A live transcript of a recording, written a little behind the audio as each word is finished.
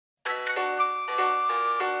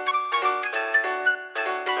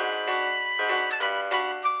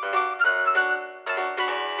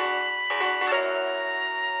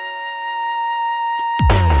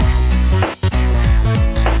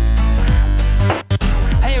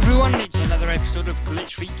episode of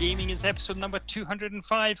Glitch Free Gaming. Is episode number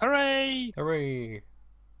 205. Hooray! Hooray!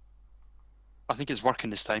 I think it's working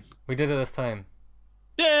this time. We did it this time.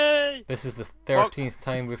 Yay! This is the 13th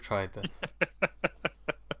time we've tried this.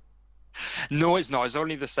 No, it's not. It's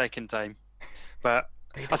only the second time. But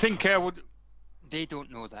I think they don't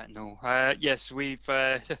know that, no. Yes, we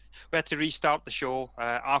had to restart the show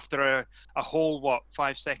after a whole,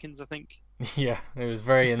 5 seconds, I think. Yeah, it was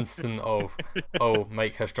very instant of, oh,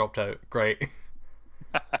 Mike has dropped out. Great.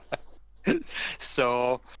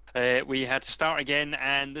 So we had to start again,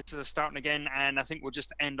 and this is a starting again, and I think we'll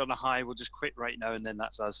just end on a high. We'll just quit right now, and then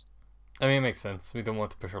that's us. I mean, it makes sense. We don't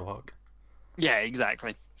want to push our luck. Yeah,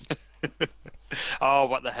 exactly. Oh,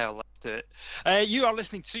 what the hell. Let's do it. You are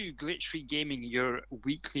listening to Glitch Free Gaming, your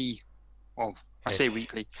weekly, well, I say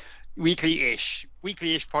weekly-ish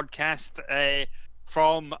podcast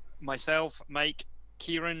from myself, Mike,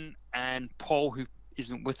 Kieran, and Paul, who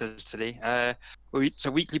isn't with us today. It's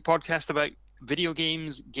a weekly podcast about video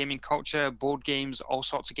games, gaming culture, board games, all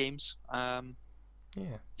sorts of games. Yeah.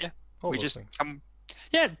 We just come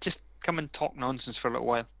and talk nonsense for a little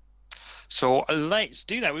while. So let's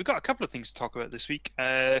do that. We've got a couple of things to talk about this week.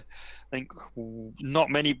 I think not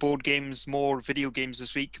many board games, more video games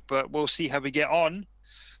this week, but we'll see how we get on.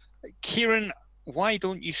 Kieran, why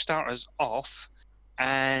don't you start us off?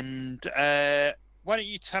 And why don't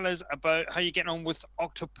you tell us about how you're getting on with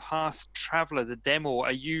Octopath Traveler, the demo?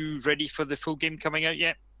 Are you ready for the full game coming out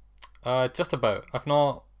yet? Just about. I've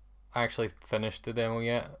not actually finished the demo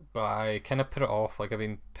yet, but I kind of put it off. Like, I've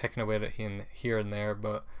been picking away at it here and there,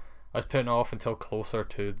 but I was putting it off until closer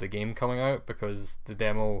to the game coming out, because the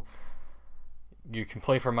demo, you can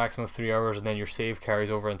play for a maximum of 3 hours and then your save carries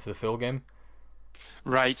over into the full game.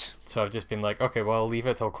 Right. So I've just been like, okay, well, I'll leave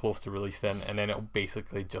it till close to release then, and then it'll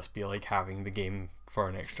basically just be like having the game for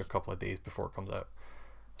an extra couple of days before it comes out.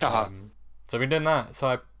 Uh-huh. So I've been doing that. So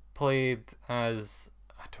I played as,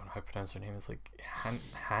 I don't know how to pronounce her name, it's like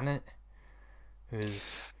Hannah,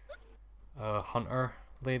 who's a hunter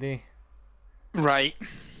lady. Right.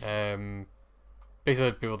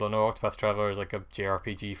 Basically, people don't know, Octopath Traveler is like a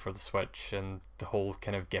JRPG for the Switch, and the whole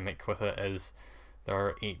kind of gimmick with it is there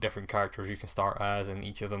are 8 different characters you can start as, and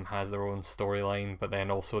each of them has their own storyline, but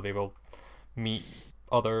then also they will meet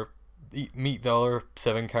the other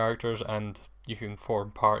 7 characters, and you can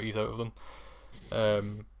form parties out of them.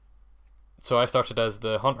 So I started as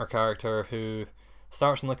the hunter character, who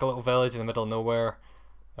starts in like a little village in the middle of nowhere,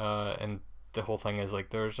 and the whole thing is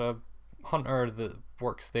like there's a hunter that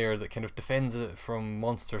works there that kind of defends it from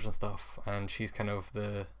monsters and stuff, and she's kind of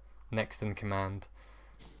the next in command.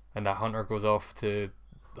 And that hunter goes off to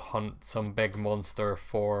hunt some big monster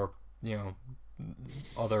for,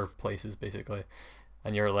 other places, basically.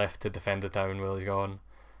 And you're left to defend the town while he's gone.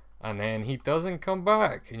 And then he doesn't come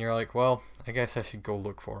back. And you're like, well, I guess I should go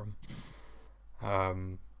look for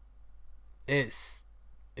him. It's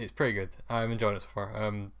pretty good. I'm enjoying it so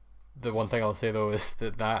far. The one thing I'll say, though, is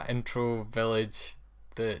that intro village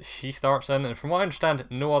that she starts in, and from what I understand,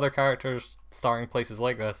 no other characters starting places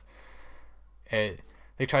like this.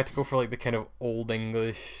 They tried to go for like the kind of old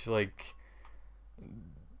English, like,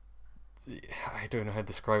 I don't know how to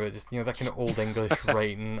describe it, just that kind of old English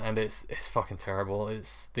writing, and it's fucking terrible.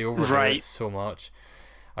 They overdo it so much.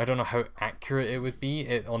 I don't know how accurate it would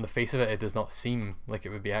be. On the face of it, it does not seem like it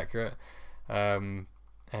would be accurate, and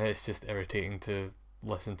it's just irritating to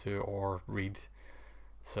listen to or read.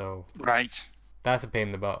 So that's a pain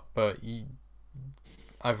in the butt. But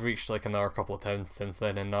I've reached like another couple of towns since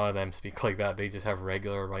then, and none of them speak like that. They just have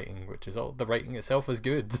regular writing, which is all. The writing itself is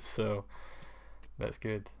good, so that's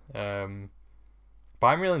good. But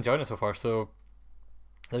I'm really enjoying it so far. So,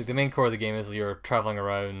 like, the main core of the game is you're traveling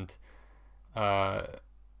around, you're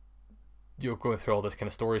going through all this kind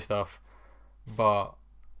of story stuff, but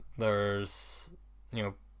there's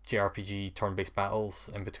JRPG turn-based battles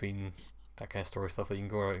in between that kind of story stuff that you can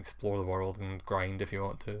go out and explore the world and grind if you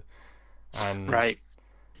want to. And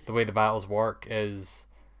the way the battles work is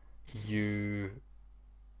you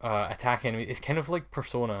attack enemies. It's kind of like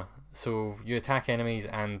Persona. So you attack enemies,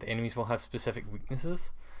 and enemies will have specific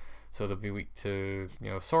weaknesses. So they'll be weak to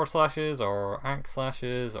sword slashes or axe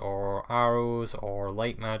slashes or arrows or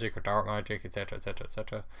light magic or dark magic, etc., etc.,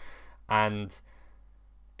 etc. And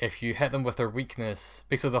if you hit them with their weakness,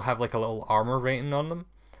 basically they'll have like a little armor rating on them.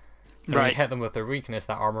 And when you hit them with their weakness,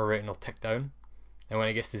 that armor rating will tick down. And when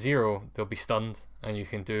it gets to 0, they'll be stunned, and you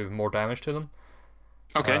can do more damage to them.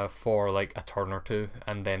 Okay. For like a turn or 2,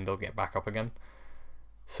 and then they'll get back up again.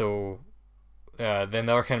 So then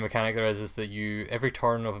the other kind of mechanic there is that every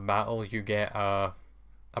turn of battle you get a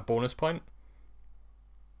bonus point,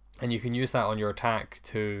 and you can use that on your attack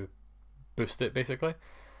to boost it basically.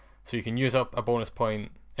 So you can use up a bonus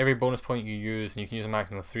point. Every bonus point you use, and you can use a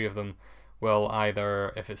maximum of 3 of them, will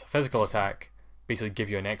either, if it's a physical attack, basically give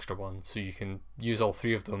you an extra one. So you can use all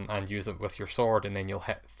 3 of them and use them with your sword, and then you'll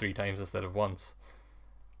hit 3 times instead of once.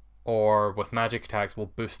 Or with magic attacks, will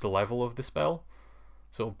boost the level of the spell.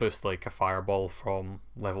 So it'll boost like a fireball from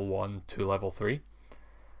level 1 to level 3.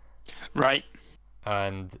 Right.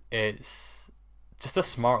 And it's just a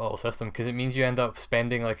smart little system, because it means you end up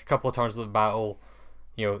spending like a couple of turns of the battle,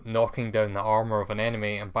 knocking down the armor of an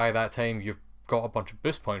enemy, and by that time you've got a bunch of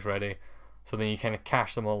boost points ready, so then you kind of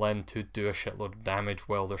cash them all in to do a shitload of damage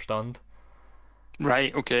while they're stunned.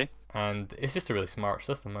 Right, okay. And it's just a really smart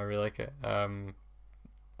system. I really like it. I'm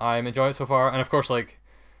enjoying it so far, and of course, like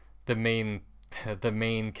the main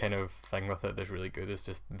kind of thing with it that's really good is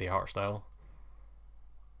just the art style.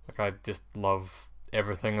 Like, I just love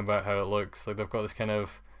everything about how it looks. Like, they've got this kind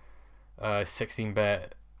of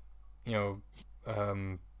 16-bit,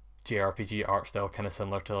 JRPG art style, kind of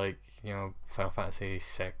similar to like Final Fantasy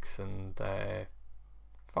 6 and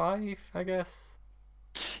 5, I guess.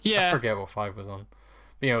 Yeah. I forget what 5 was on.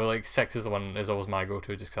 But, like 6 is the one is always my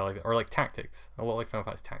go-to, just cause I like it. Or like Tactics, a lot like Final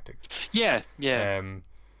Fantasy Tactics. Yeah.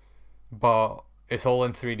 But it's all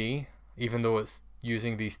in 3D, even though it's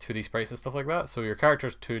using these 2D sprites and stuff like that. So your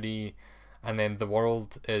character's 2D, and then the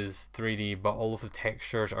world is 3D, but all of the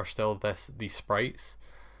textures are still these sprites.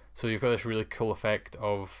 So you've got this really cool effect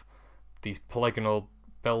of these polygonal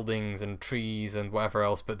buildings and trees and whatever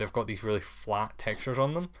else, but they've got these really flat textures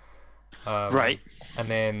on them. Right. And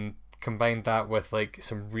then combine that with like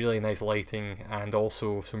some really nice lighting and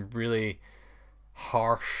also some really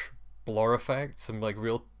harsh blur effects, some like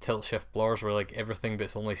real tilt shift blurs where like everything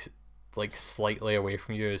that's only like slightly away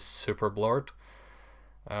from you is super blurred.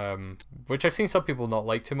 Which I've seen some people not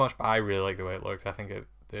like too much, but I really like the way it looks. I think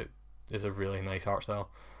it is a really nice art style.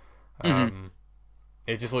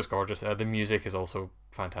 It just looks gorgeous. The music is also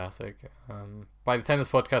fantastic. By the time this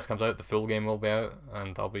podcast comes out, the full game will be out,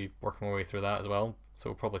 and I'll be working my way through that as well. So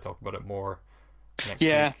we'll probably talk about it more next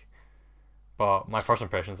week. But my first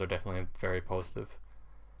impressions are definitely very positive.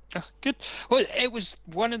 Oh, good. Well, it was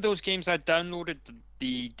one of those games I downloaded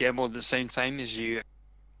the demo at the same time as you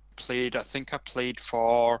played. I think I played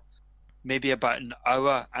for maybe about an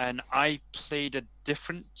hour, and I played a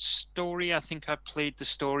different story. I think I played the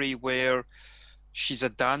story where she's a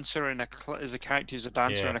dancer in is a character who's a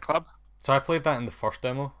dancer in a club. So I played that in the first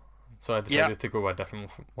demo, so I decided to go a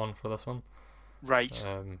different one for this one. Right.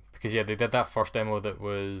 Because they did that first demo that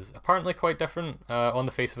was apparently quite different on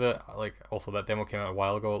the face of it. Like, also that demo came out a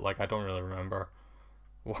while ago. Like, I don't really remember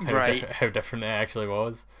how different it actually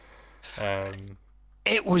was.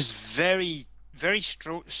 It was very, very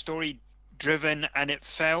story driven, and it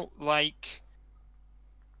felt like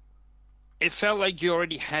you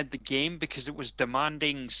already had the game because it was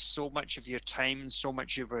demanding so much of your time and so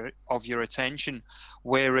much of your attention.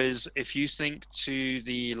 Whereas if you think to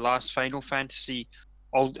the last Final Fantasy,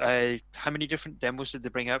 how many different demos did they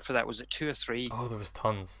bring out for that? Was it 2 or 3? Oh, there was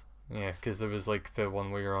tons. Yeah, because there was like the one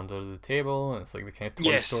where you're under the table, and it's like the kind of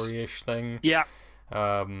Toy Story-ish thing. Yeah.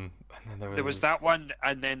 And then there was that one,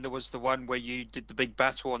 and then there was the one where you did the big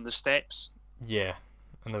battle on the steps. Yeah.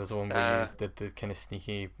 And there was the one where you did the kind of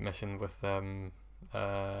sneaky mission with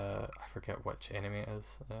I forget which enemy it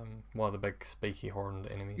is. One of the big spiky horned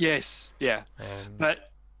enemies. Yes, yeah.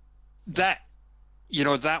 But that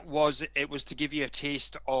it was to give you a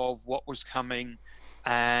taste of what was coming,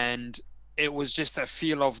 and it was just a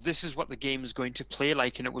feel of this is what the game is going to play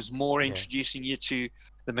like, and it was more introducing you to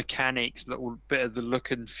the mechanics, a little bit of the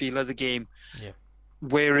look and feel of the game. Yeah.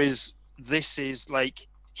 Whereas this is like,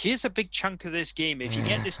 here's a big chunk of this game. If you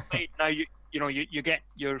get this played now, you get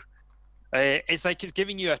your. It's like it's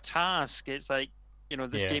giving you a task. It's like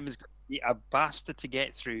this game is going to be a bastard to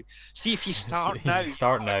get through. See if you start now.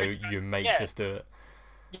 You might just do it.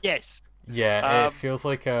 Yes. Yeah, it feels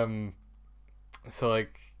like So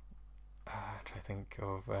like, I'm trying to think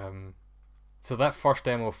of So that first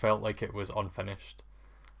demo felt like it was unfinished.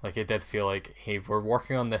 Like, it did feel like, hey, we're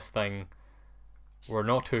working on this thing. We're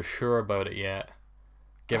not too sure about it yet.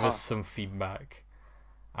 Give us some feedback.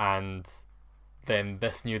 And then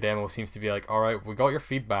this new demo seems to be like, alright, we got your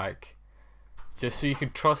feedback. Just so you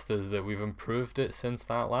can trust us that we've improved it since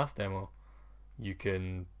that last demo. You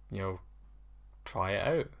can, try it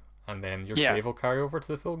out. And then your save will carry over to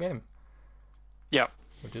the full game. Yeah.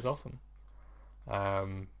 Which is awesome.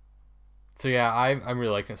 So yeah, I'm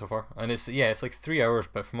really liking it so far. And it's like 3 hours,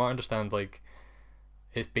 but from what I understand, like,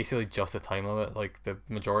 it's basically just a time limit. Like, the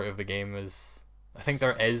majority of the game is, I think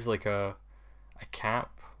there is like a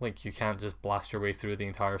cap, Like you can't just blast your way through the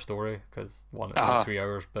entire story because one, it's Uh-huh. only 3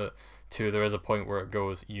 hours, but two, there is a point where it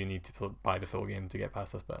goes, you need to buy the full game to get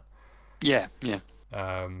past this bit. Yeah, yeah.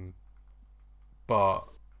 But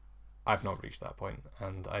I've not reached that point,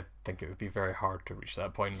 and I think it would be very hard to reach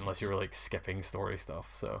that point unless you were like skipping story stuff.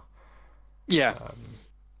 So Yeah.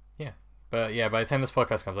 yeah, but yeah, by the time this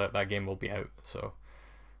podcast comes out, that game will be out. So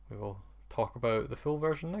we will talk about the full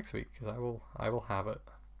version next week because I will have it.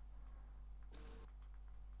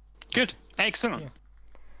 Good. Excellent.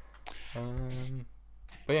 Yeah.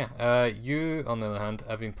 But yeah, you on the other hand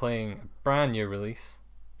have been playing a brand new release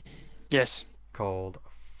Yes. called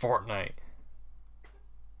Fortnite.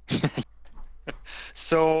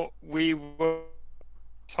 So we were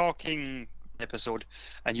talking episode,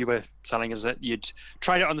 and you were telling us that you'd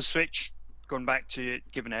tried it on the Switch, going back to it,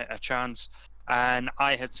 giving it a chance, and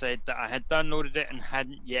I had said that I had downloaded it and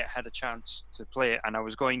hadn't yet had a chance to play it, and I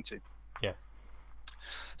was going to. Yeah.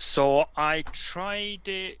 So I tried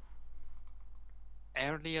it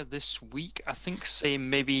earlier this week, I think, say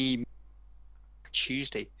maybe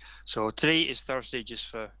Tuesday. So today is Thursday, just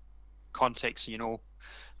for context,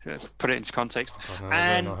 put it into context.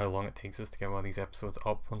 I don't know how long it takes us to get one of these episodes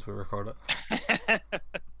up once we record it.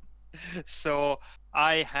 So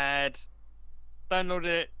I had downloaded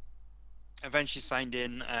it, eventually signed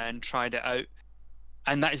in and tried it out,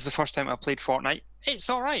 and that is the first time I played Fortnite. It's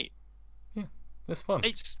all right. It's fun.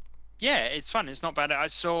 It's fun. It's not bad.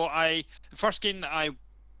 The first game that I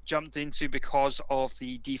jumped into because of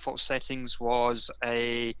the default settings was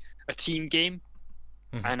a team game,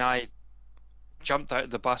 and I jumped out of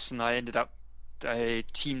the bus and I ended up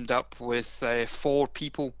teamed up with 4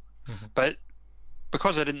 people, but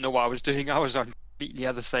because I didn't know what I was doing, I was on the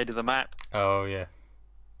other side of the map. Oh yeah.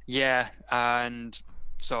 Yeah, and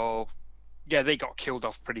so they got killed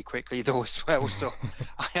off pretty quickly though as well. So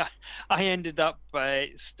I ended up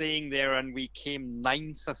staying there, and we came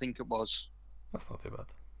 9th, I think it was. That's not too bad.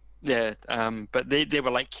 Yeah, but they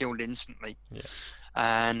were like killed instantly. Yeah.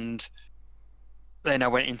 And then I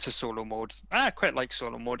went into solo mode. I quite like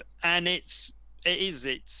solo mode, and it's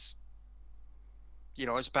it's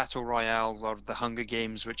Battle Royale or the Hunger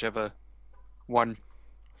Games, whichever one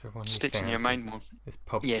sticks in your mind more. It's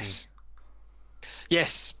PUBG.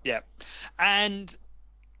 Yes, yeah, and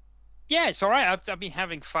yeah, it's all right. I've been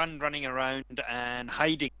having fun running around and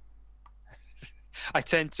hiding. I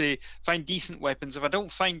tend to find decent weapons. If I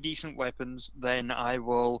don't find decent weapons, then I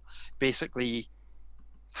will basically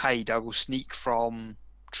hide. I will sneak from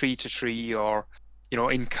tree to tree or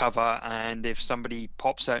in cover, and if somebody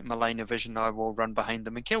pops out in my line of vision, I will run behind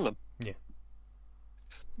them and kill them.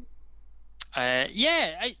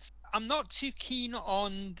 I'm not too keen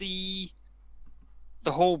on the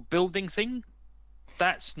whole building thing.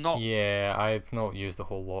 That's not. Yeah, I've not used a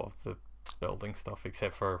whole lot of the building stuff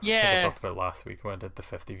except for I think I talked about last week when I did the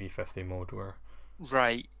 50v50 mode where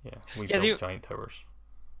we built giant towers.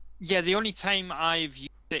 Yeah, the only time I've used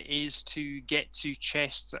it is to get to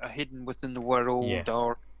chests that are hidden within the world,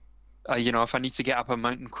 or if I need to get up a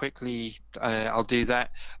mountain quickly, I'll do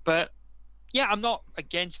that. But yeah, I'm not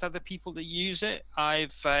against other people that use it.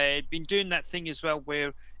 I've been doing that thing as well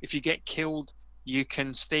where if you get killed, you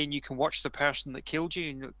can stay and you can watch the person that killed you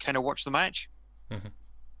and kind of watch the match.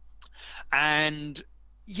 And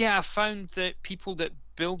yeah, I found that people that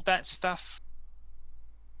build that stuff,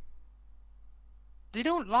 they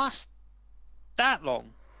don't last that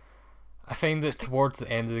long. I find that towards the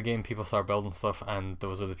end of the game, people start building stuff, and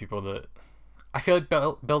those are the people that I feel like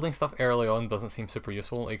building stuff early on doesn't seem super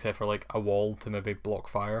useful, except for like a wall to maybe block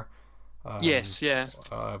fire. Yes, yeah.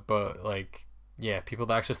 But people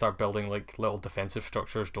that actually start building like little defensive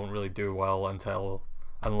structures don't really do well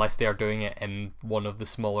unless they are doing it in one of the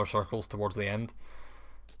smaller circles towards the end.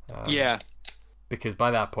 Because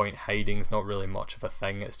by that point, hiding's not really much of a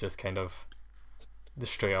thing. It's just kind of the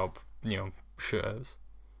straight up, shootouts.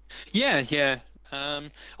 Yeah.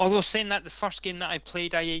 Although saying that, the first game that I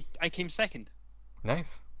played, I came second.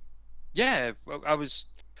 Nice. Yeah, I was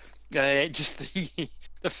just the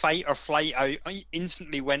fight or flight. I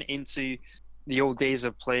instantly went into the old days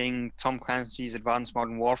of playing Tom Clancy's Advanced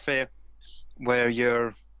Modern Warfare, where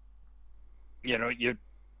you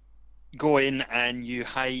go in and you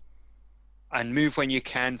hide and move when you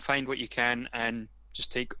can, find what you can, and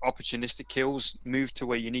just take opportunistic kills, move to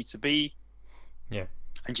where you need to be. Yeah.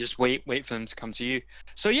 And just wait for them to come to you.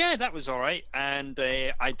 So yeah, that was all right, and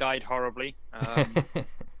I died horribly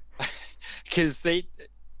because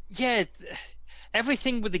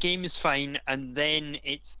everything with the game is fine, and then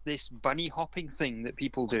it's this bunny hopping thing that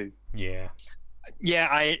people do. Yeah,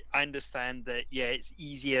 I understand that. Yeah, it's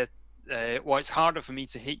easier. It's harder for me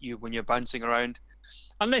to hit you when you're bouncing around,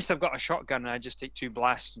 unless I've got a shotgun and I just take 2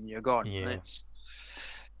 blasts and you're gone. Yeah.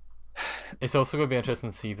 It's also going to be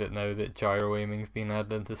interesting to see that now that gyro aiming's been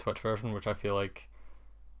added into the Switch version, which I feel like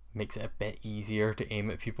makes it a bit easier to aim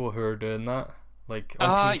at people who are doing that. Like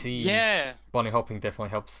on PC, yeah, bunny hopping definitely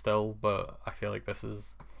helps still, but I feel like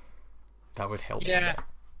that would help.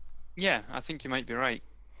 Yeah, I think you might be right.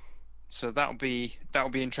 So that'll be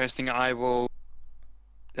interesting. I will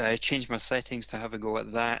change my settings to have a go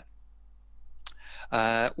at that.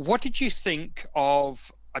 What did you think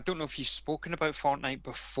of? I don't know if you've spoken about Fortnite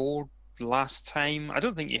before last time. I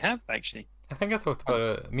don't think you have, actually. I think I talked about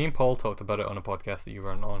it. Me and Paul talked about it on a podcast that you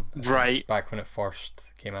weren't on. Right. Back when it first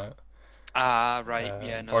came out. Right.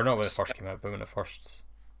 Yeah. No. Or not when it first came out, but when it first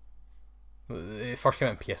came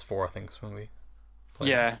out on PS4, I think, is when we played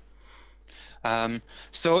Yeah.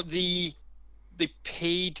 So the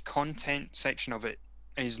paid content section of it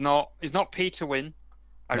is not pay to win.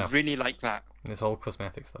 I really like that. It's all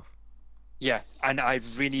cosmetic stuff. Yeah, and I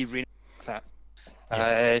really like that.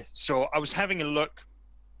 Yeah. So I was having a look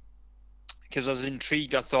because I was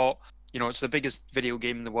intrigued. I thought, it's the biggest video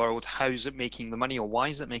game in the world. How's it making the money, or why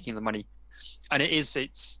is it making the money? And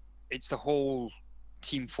it's the whole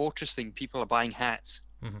Team Fortress thing. People are buying hats,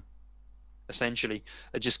 essentially.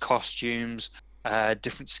 Just costumes,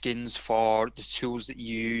 different skins for the tools that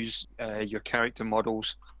you use, your character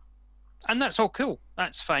models. And that's all cool.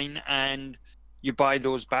 That's fine. And you buy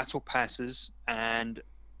those battle passes, and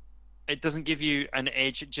it doesn't give you an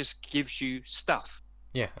edge. It just gives you stuff.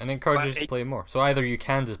 Yeah, and encourages you to play more. So either you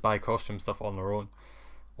can just buy costume stuff on their own,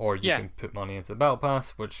 or you can put money into the battle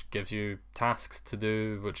pass, which gives you tasks to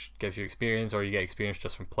do, which gives you experience, or you get experience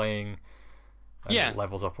just from playing. And it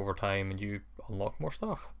levels up over time, and you unlock more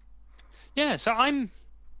stuff. Yeah, so I'm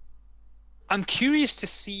curious to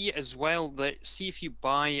see as well see if you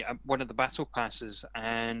buy one of the battle passes,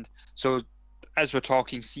 and so as we're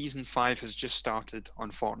talking, season 5 has just started on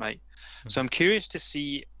Fortnite. So I'm curious to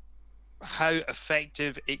see how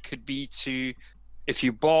effective it could be to, if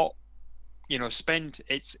you bought, spend,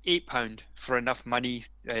 it's £8 for enough money,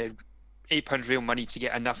 £8 real money to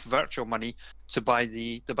get enough virtual money to buy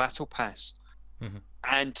the battle pass,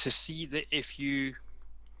 and to see that if you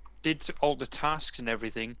did all the tasks and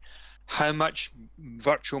everything, how much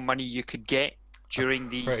virtual money you could get during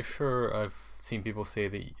these. Pretty sure I've seen people say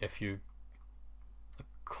that if you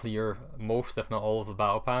clear most, if not all, of the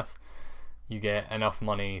battle pass, you get enough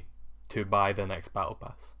money to buy the next battle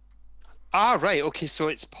pass. Right, okay, so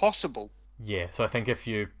it's possible. Yeah, so I think if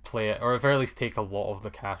you play it, or at the very least take a lot of the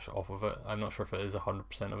cash off of it, I'm not sure if it is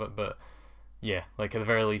 100% of it, but yeah, like at the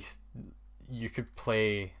very least, you could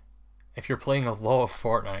play, if you're playing a lot of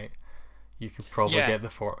Fortnite, you could probably get the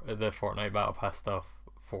Fortnite battle pass stuff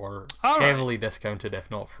for heavily discounted, if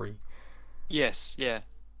not free. Yes, yeah.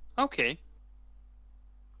 Okay.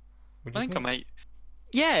 I think I might.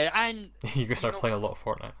 Yeah, and you can start playing a lot of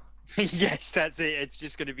Fortnite. Yes, that's it. It's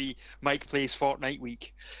just going to be Mike Plays Fortnite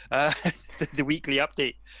Week, the weekly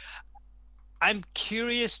update. I'm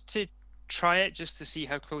curious to try it just to see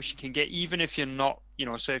how close you can get, even if you're not,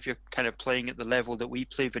 so if you're kind of playing at the level that we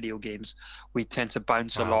play video games, we tend to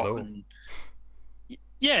bounce a lot. And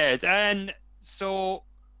yeah, and so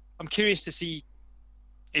I'm curious to see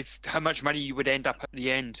how much money you would end up at the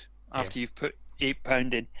end after you've put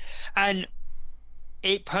 £8 in. And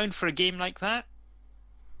 £8 for a game like that,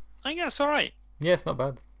 I think that's all right. Yeah, it's not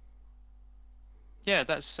bad. Yeah,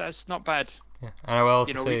 that's not bad. Yeah, and I will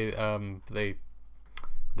also say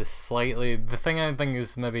the thing I think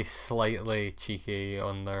is maybe slightly cheeky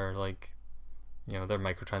on their their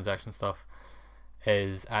microtransaction stuff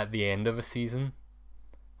is at the end of a season,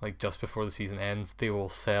 like just before the season ends, they will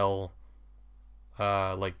sell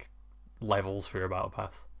levels for your battle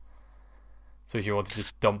pass. So if you want to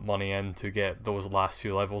just dump money in to get those last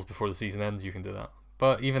few levels before the season ends, you can do that.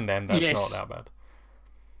 But even then, that's not that bad.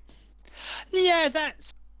 Yeah,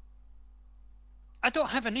 I don't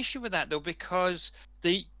have an issue with that though, because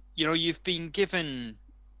you've been given,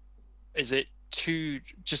 is it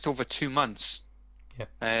just over 2 months?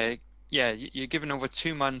 Yeah. You're given over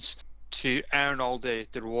 2 months to earn all the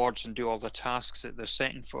rewards and do all the tasks that they're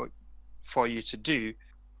setting for you to do.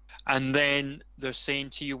 And then they're saying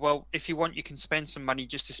to you, well, if you want, you can spend some money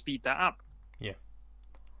just to speed that up. Yeah.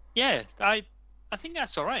 Yeah, I think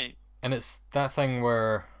that's all right. And it's that thing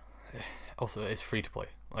where also it's free to play.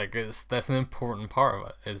 Like that's an important part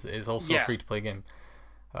of it. Is also a free to play game.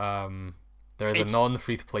 There is a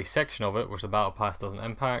non-free to play section of it which the battle pass doesn't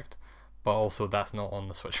impact, but also that's not on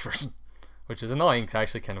the Switch version, which is annoying because I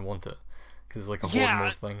actually kind of want it because it's like a horde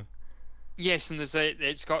mode thing. Yes, and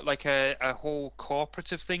it's got like a whole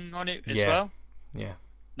cooperative thing on it as well. Yeah.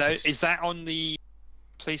 Now, is that on the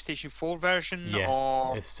PlayStation 4 version, Yeah,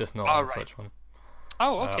 or it's just not oh, on the right. Switch one.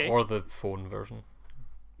 Oh, okay. Or the phone version.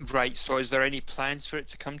 Right. So, is there any plans for it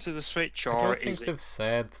to come to the Switch, I or don't is think it they've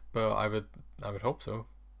said, but I would hope so.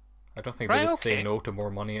 I don't think they right? would say Okay. no to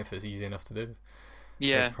more money if it's easy enough to do.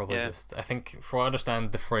 They'd Yeah, probably yeah. just. I think, from what I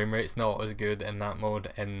understand, the frame rate's not as good in that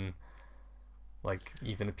mode in like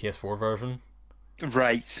even the PS4 version.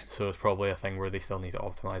 Right. So it's probably a thing where they still need to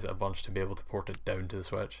optimize it a bunch to be able to port it down to the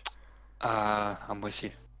Switch. I'm with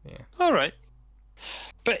you. Yeah. All right.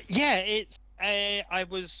 But yeah, it's I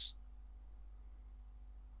was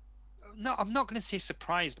no, I'm not going to say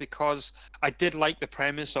surprised because I did like the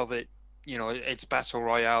premise of it. You know, it's battle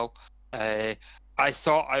royale. I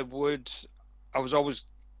thought I would. I was always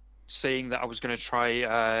saying that I was going to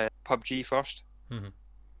try PUBG first, Mhm.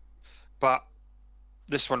 but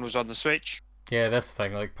this one was on the Switch. Yeah, that's the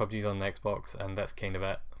thing. Like PUBG's on the Xbox, and that's kind of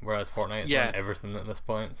it. Whereas Fortnite is Yeah, on everything at this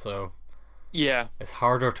point, so yeah, it's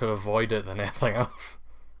harder to avoid it than anything else.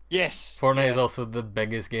 yes, Fortnite is yeah, also the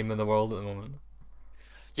biggest game in the world at the moment.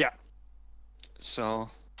 yeah. So,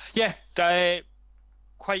 yeah,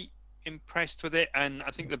 quite impressed with it, and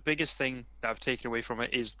I think the biggest thing that I've taken away from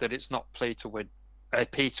it is that it's not play to win,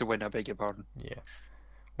 pay to win. I beg your pardon. Yeah.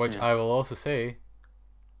 Which Yeah, I will also say,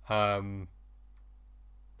 um,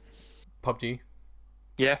 PUBG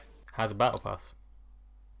yeah, has a battle pass.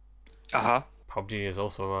 uh-huh, PUBG is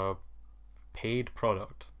also a paid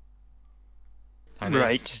product, and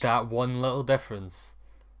it's right. that one little difference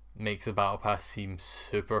makes the battle pass seem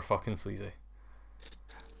super fucking sleazy.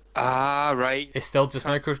 Ah, right. It's still just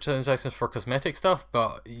microtransactions for cosmetic stuff,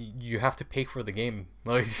 but you have to pay for the game.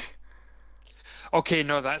 Like, Okay,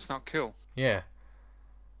 no, that's not cool. yeah,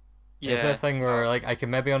 it's a Yeah, thing where no, like I can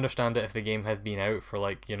maybe understand it if the game had been out for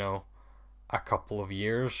like a couple of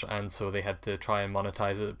years, and so they had to try and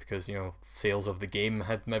monetize it because sales of the game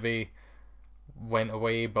had maybe went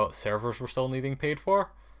away, but servers were still needing paid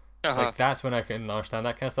for. uh-huh, Like that's when I can understand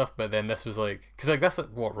that kind of stuff. But then this was like, because like that's like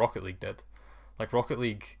what Rocket League did. Like Rocket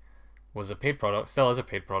League was a paid product, still is a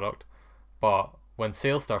paid product, but when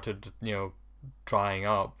sales started, drying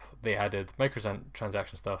up, they added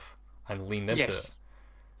microtransaction stuff and leaned into it. yes,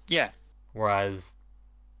 yeah, Whereas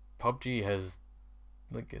PUBG has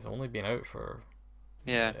like it's only been out for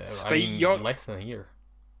yeah. I But mean less than a year.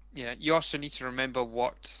 you also need to remember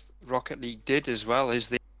what Rocket League did as well. Is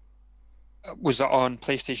they was it on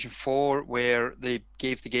PlayStation 4 where they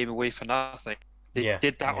gave the game away for nothing. They Yeah,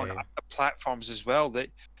 did that yeah, on yeah. other platforms as well.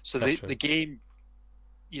 So That's the true. game,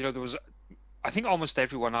 there was, I think almost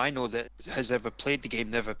everyone I know that has ever played the game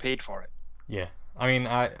never paid for it. Yeah. I mean,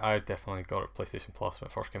 I definitely got it PlayStation Plus when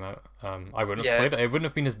it first came out. I wouldn't have Yeah, played it. It wouldn't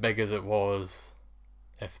have been as big as it was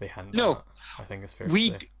if they hadn't done no, that. I think it's fair to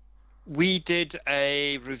we say. we did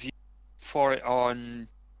a review for it on,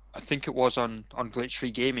 I think it was on Glitch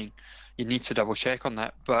Free Gaming. You need to double check on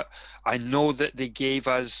that, but I know that they gave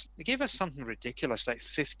us something ridiculous, like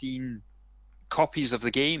 15 copies of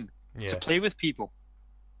the game to Yeah. play with people.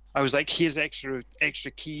 I was like, here's extra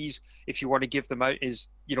keys. If you want to give them out,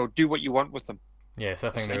 do what you want with them. Yes, I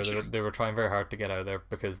think Essentially. they were trying very hard to get out there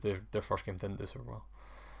because their first game didn't do so well.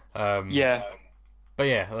 Yeah, But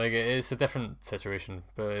yeah, like it's a different situation.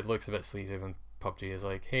 But it looks a bit sleazy when PUBG is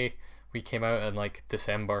like, "Hey, we came out in like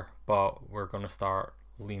December, but we're gonna start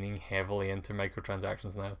leaning heavily into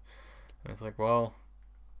microtransactions now." And it's like, well,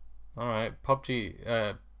 all right,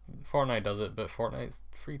 PUBG, Fortnite does it, but Fortnite's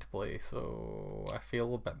free to play, so I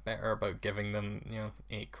feel a bit better about giving them,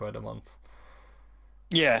 £8 a month.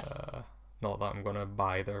 yeah, Not that I'm gonna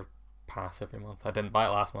buy their pass every month. I didn't buy it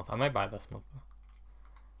last month. I might buy it this month though.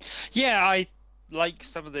 yeah. I like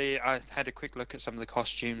some of the. I had a quick look at some of the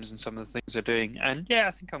costumes and some of the things they're doing, and yeah,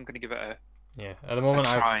 I think I'm going to give it a. Yeah, at the moment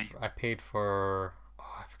try. I paid for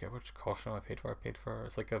I forget which costume I paid for.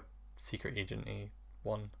 It's like a secret agent-y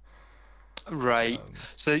one. Right. Um,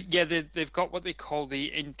 So yeah, they've got what they call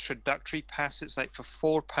the introductory pass. It's like for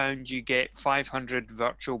 £4 you get 500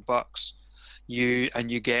 virtual bucks. You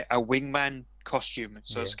get a wingman costume.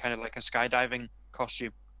 So yeah, it's kind of like a skydiving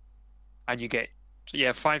costume, and you get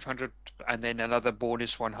 500, and then another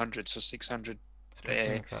bonus 100, so 600. I don't Uh,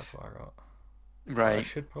 think that's what I got. But I right.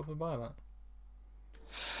 should probably buy that.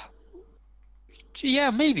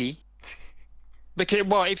 Yeah, maybe. Because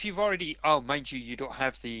well, if you've already, oh, mind you, you don't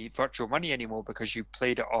have the virtual money anymore because you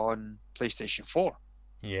played it on PlayStation 4.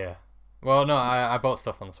 Yeah. Well, no, I bought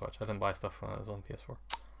stuff on the Switch. I didn't buy stuff when I was on PS4.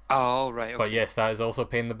 Oh, right. But Okay. yes, that is also a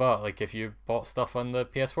pain in the butt. Like if you bought stuff on the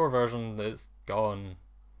PS4 version, it's gone.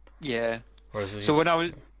 Yeah. Whereas So when I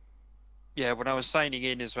was Yeah, when I was signing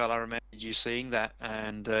in as well, I remembered you saying that,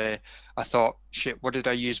 and I thought, shit, what did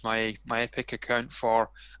I use my Epic account for?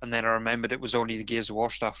 And then I remembered it was only the Gears of War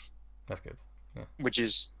stuff, That's good. Yeah. which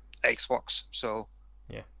is Xbox. So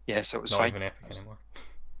Yeah. yeah, so it was Not fine. even Epic anymore.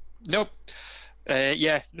 Nope.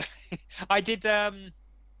 Yeah, I did. The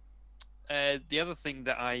other thing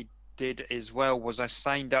that I did as well was I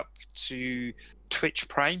signed up to Twitch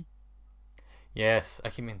Prime. Yes, I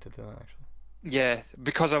keep meaning to do that actually. Yeah,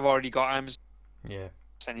 because I've already got Amazon Yeah.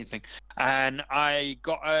 anything, and I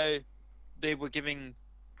got a. They were giving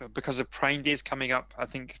because of Prime Days coming up. I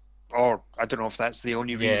think, or I don't know if that's the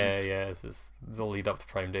only reason. Yeah. This is the lead up to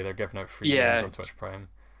Prime Day. They're giving out free games Yeah. on Twitch Prime.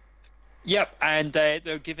 Yep, and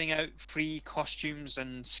they're giving out free costumes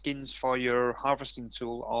and skins for your harvesting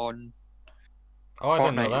tool on Oh, I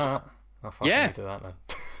didn't know Fortnite. that. Oh, fuck, I Yeah. need to do that then.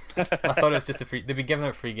 I thought it was just a free. They've been giving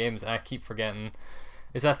out free games, and I keep forgetting.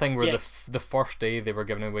 Is that thing where Yes. the first day they were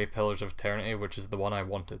giving away Pillars of Eternity, which is the one I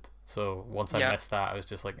wanted. So once I Yeah. missed that, I was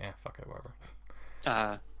just like, fuck it, whatever.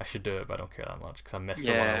 I should do it, but I don't care that much because I missed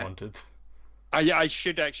the one I Yeah. wanted. I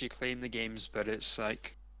should actually claim the games, but it's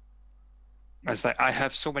like I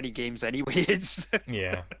have so many games anyway. It's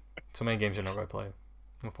Yeah, so many games you're not going to play.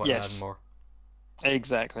 No point in adding yes, more.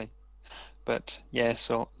 exactly. But yeah,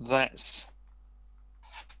 so that's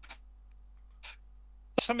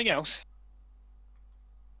something else.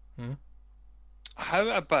 Hmm? How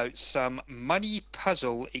about some Money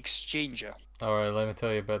Puzzle Exchanger? All right, let me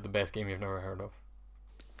tell you about the best game you've never heard of.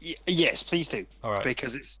 Yes, please do. All right.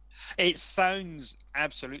 Because it sounds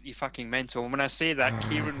absolutely fucking mental. And when I say that,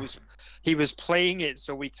 Kieran was playing it,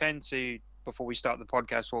 so we tend to, before we start the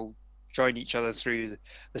podcast, we'll join each other through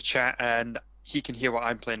the chat, and he can hear what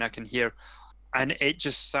I'm playing, I can hear, and it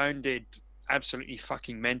just sounded absolutely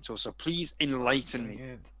fucking mental. So please enlighten me.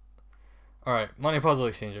 Good. All right, Money Puzzle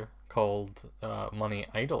Exchanger, called Money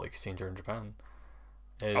Idol Exchanger in Japan,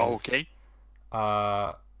 is Okay.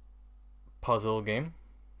 a puzzle game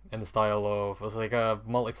in the style of, it's like a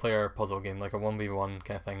multiplayer puzzle game, like a 1v1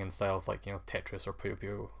 kind of thing in the style of like, Tetris or Puyo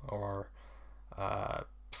Puyo or I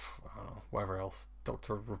don't know, whatever else,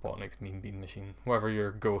 Dr. Robotnik's Mean Bean Machine, whatever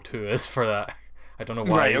your go-to is for that. I don't know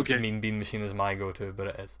why Right, okay. Mean Bean Machine is my go-to, but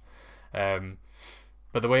it is.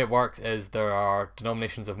 But the way it works is there are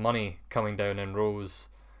denominations of money coming down in rows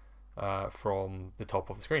from the top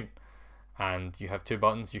of the screen. And you have two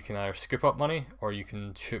buttons. You can either scoop up money or you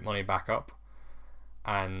can shoot money back up.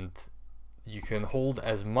 And you can hold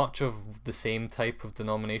as much of the same type of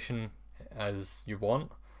denomination as you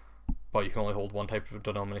want, but you can only hold one type of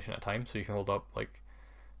denomination at a time. So you can hold up, like,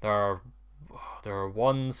 there are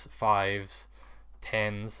ones, fives,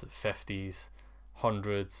 tens, 50s,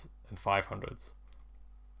 hundreds, and 500s.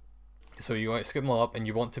 So you want to scoop them all up, and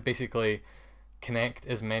you want to basically connect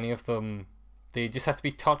as many of them. They just have to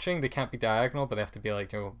be touching. They can't be diagonal, but they have to be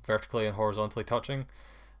like, vertically and horizontally touching.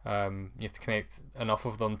 You have to connect enough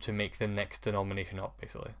of them to make the next denomination up,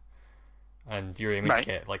 basically. And you're aiming to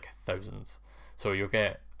get like thousands. So you'll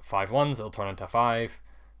get 5 ones, it'll turn into 5.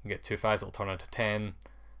 You get 2 5s, it'll turn into 10.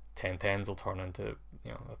 10 10s will turn into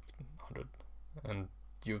 100, and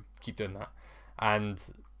you keep doing that. And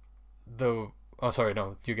you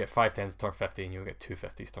get 5 10s turn 50, and you'll get 2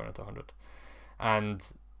 50s turn into 100. And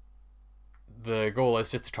the goal is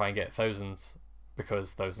just to try and get thousands,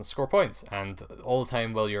 because thousands score points, and all the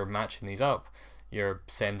time while you're matching these up, you're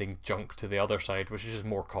sending junk to the other side, which is just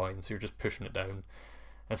more coins, so you're just pushing it down.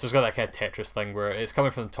 And so it's got that kind of Tetris thing where it's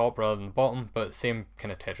coming from the top rather than the bottom, but same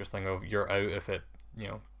kind of Tetris thing of you're out if it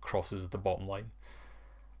crosses the bottom line.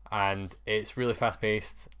 And it's really fast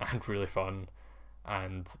paced and really fun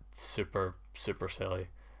and super super silly.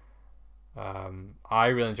 I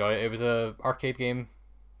really enjoy it. It was a arcade game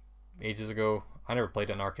ages ago. I never played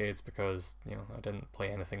it in arcades because I didn't play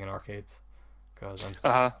anything in arcades because it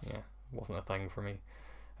wasn't a thing for me.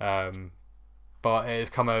 But it has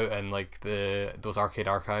come out in like those arcade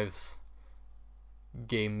archives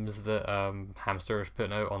games that Hamster is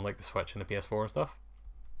putting out on like the Switch and the PS4 and stuff.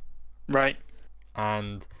 Right.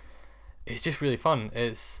 And it's just really fun.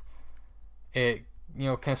 It kind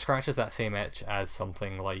of scratches that same itch as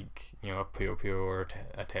something like a Puyo Puyo or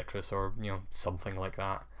a Tetris or something like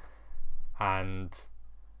that. And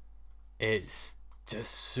it's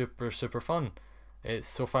just super super fun. It's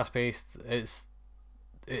so fast paced.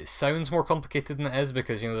 It sounds more complicated than it is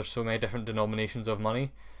because there's so many different denominations of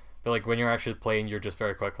money. But like when you're actually playing, you're just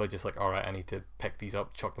very quickly just like, all right, I need to pick these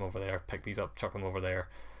up, chuck them over there, pick these up, chuck them over there.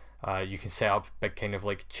 You can set up big kind of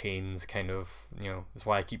like chains, kind of that's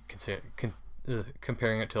why I keep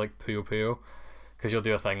comparing it to like Puyo Puyo, because you'll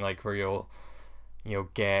do a thing like where you'll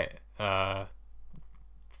get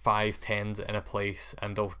five tens in a place,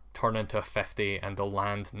 and they'll turn into a 50, and they'll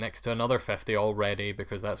land next to another 50 already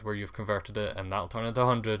because that's where you've converted it, and that'll turn into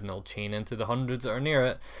 100, and it'll chain into the hundreds that are near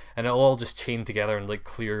it, and it'll all just chain together and like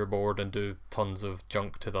clear your board and do tons of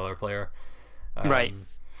junk to the other player. Right.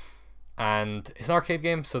 And it's an arcade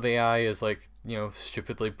game, so the AI is like, you know,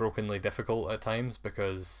 stupidly brokenly difficult at times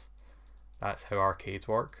because that's how arcades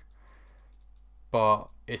work. But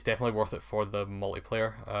it's definitely worth it for the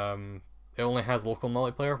multiplayer. It only has local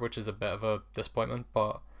multiplayer, which is a bit of a disappointment,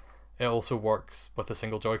 but it also works with a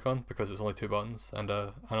single Joy-Con because it's only 2 buttons and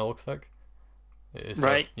a analog stick. It's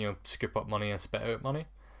just, you know, scoop up money and spit out money.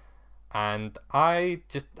 And I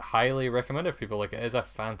just highly recommend it for people. Like, it is a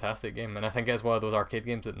fantastic game, and I think it's one of those arcade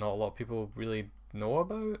games that not a lot of people really know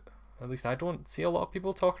about. At least I don't see a lot of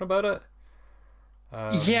people talking about it.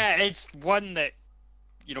 Yeah, it's one that,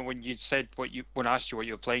 you know, when you said when I asked you what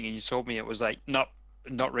you were playing and you told me, it was like not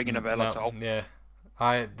ringing a bell at all. Yeah,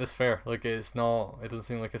 that's fair. Like, it doesn't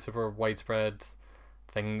seem like a super widespread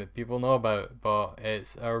thing that people know about, but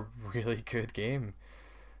it's a really good game.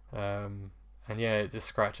 And yeah, it just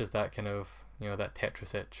scratches that kind of, you know, that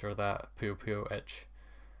Tetris itch or that Puyo Puyo itch,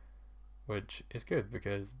 which is good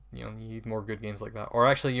because, you know, you need more good games like that. Or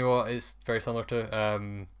actually, you know what, it's very similar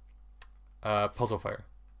to Puzzle Fire.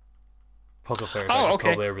 Puzzle Fire is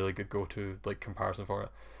probably a really good go-to like comparison for it.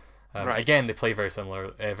 Right. Again, they play very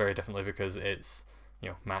similar, very differently because it's, you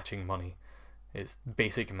know, matching money. It's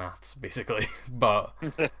basic maths basically, but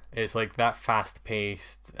it's like that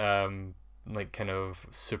fast-paced, like kind of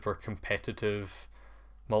super competitive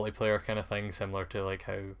multiplayer kind of thing, similar to like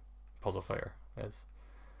how Puzzle Fire is.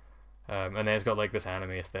 And then it's got like this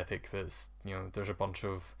anime aesthetic that's, you know, there's a bunch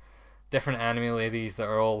of different anime ladies that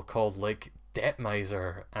are all called like Debt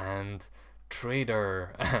Miser and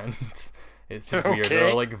Trader, and it's just weird. They're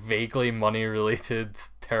all like vaguely money related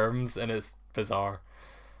terms, and it's bizarre.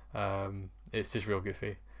 It's just real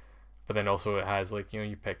goofy. But then also it has like, you know,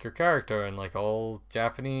 you pick your character, and like all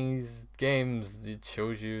Japanese games, it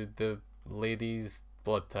shows you the lady's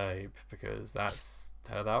blood type because that's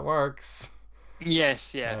how that works.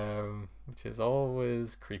 Yes, yeah. Which is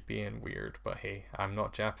always creepy and weird, but hey, I'm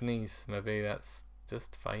not Japanese. Maybe that's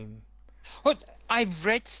just fine. Well, I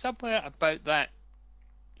read somewhere about that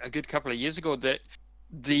a good couple of years ago that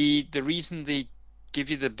the reason they give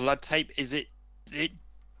you the blood type is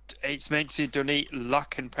it's meant to donate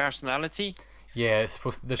luck and personality. Yeah, it's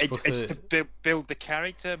supposed to build the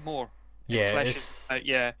character more. Yeah,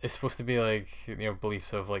 it's supposed to be like, you know,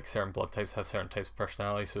 beliefs of like certain blood types have certain types of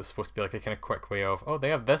personality, so it's supposed to be like a kind of quick way of, oh, they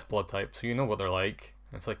have this blood type, so you know what they're like.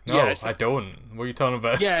 And it's like, no, I don't. What are you talking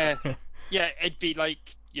about? Yeah, yeah, it'd be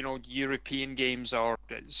like, you know, European games or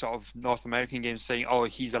sort of North American games saying, oh,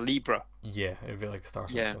 he's a Libra. Yeah, it'd be like Star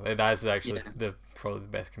Trek. Yeah, that is actually probably the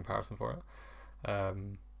best comparison for it.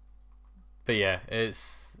 But yeah,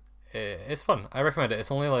 it's fun. I recommend it.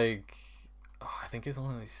 It's only like, I think it's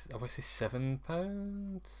only, I would say £7.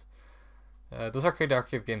 Those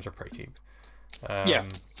arcade games are pretty cheap. Yeah,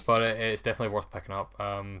 but it's definitely worth picking up.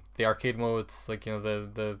 The arcade mode, like, you know,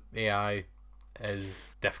 the AI is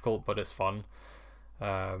difficult, but it's fun.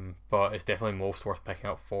 But it's definitely most worth picking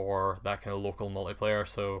up for that kind of local multiplayer.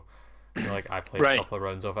 So, you know, like, I played a couple of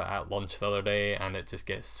rounds of it at lunch the other day, and it just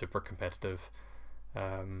gets super competitive.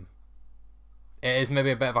 It is maybe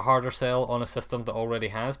a bit of a harder sell on a system that already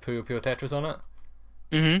has Puyo Puyo Tetris on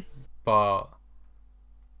it. But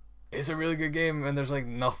it's a really good game, and there's like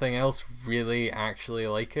nothing else really actually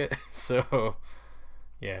like it. So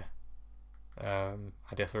yeah, I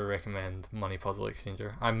definitely recommend Money Puzzle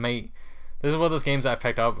Exchanger. This is one of those games that I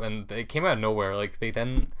picked up, and it came out of nowhere. Like, they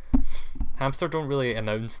didn't, Hamster don't really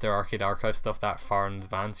announce their Arcade Archive stuff that far in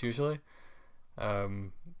advance usually.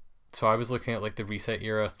 So I was looking at like the Reset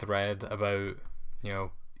Era thread about, you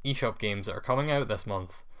know, eShop games that are coming out this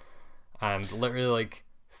month, and literally like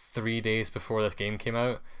 3 days before this game came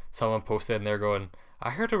out, someone posted and they're going, I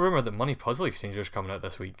heard a rumor that Money Puzzle Exchanger is coming out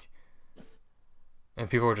this week. And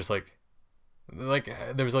people were just like,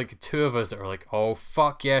 there was like 2 of us that were like, oh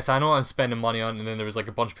fuck yes, I know what I'm spending money on, and then there was like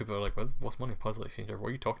a bunch of people that were like, what's Money Puzzle Exchanger, what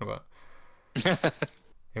are you talking about?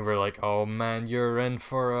 And we're like, oh man, you're in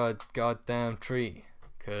for a goddamn treat,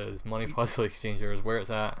 because Money Puzzle Exchanger is where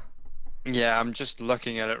it's at. Yeah, I'm just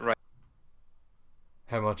looking at it right.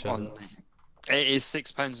 How much is it? It is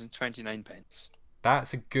 £6.29.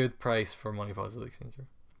 That's a good price for Money Puzzle Exchanger.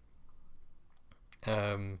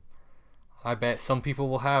 I bet some people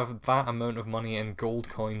will have that amount of money in gold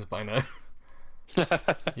coins by now.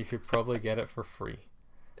 You could probably get it for free.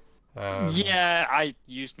 Yeah, I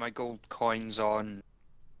used my gold coins on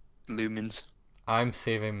Lumens. I'm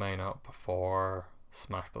saving mine up for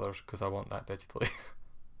Smash Brothers because I want that digitally.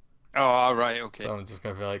 Oh, all right, So okay. I'm just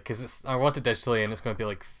gonna be like, because I want it digitally, and it's gonna be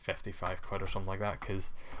like 55 quid or something like that.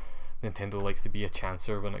 Because Nintendo likes to be a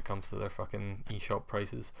chancer when it comes to their fucking eShop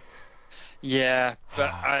prices. Yeah,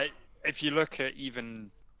 but if you look at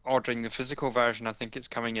even ordering the physical version, I think it's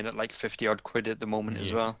coming in at like 50 odd quid at the moment as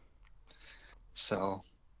Yeah, well. So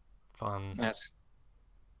fun. that's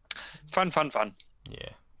fun, fun, fun. Yeah,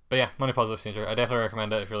 but yeah, Money Puzzle Exchange. I definitely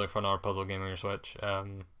recommend it if you're looking for another puzzle game on your Switch.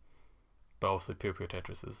 But obviously Puyo Puyo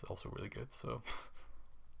Tetris is also really good. So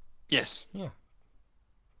Yes. yeah,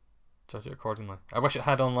 judge it accordingly. I wish it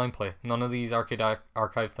had online play. None of these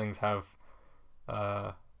archive things have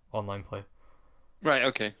uh, online play, Right,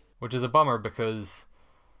 okay. which is a bummer because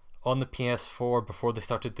on the PS4 before they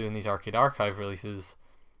started doing these Arcade Archive releases,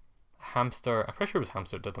 Hamster, I'm pretty sure it was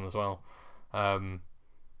Hamster did them as well.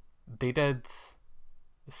 They did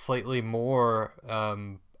slightly more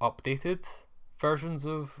updated versions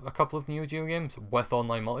of a couple of Neo Geo games with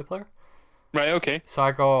online multiplayer. Right, okay. So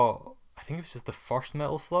I think it was just the first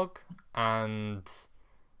Metal Slug and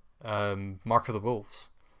Mark of the Wolves.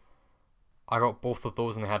 I got both of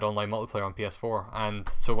those and they had online multiplayer on PS4. And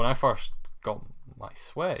so when I first got my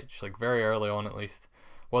Switch, like very early on at least,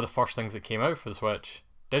 one of the first things that came out for the Switch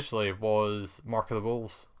digitally was Mark of the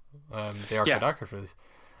Wolves, the Yeah. Arcade Archive release.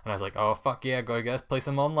 And I was like, oh fuck yeah, go guys play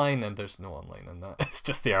some online. And there's no online in that. It's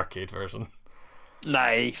just the arcade version. And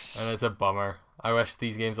Nice. it's a bummer. I wish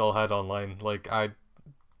these games all had online.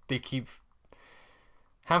 They keep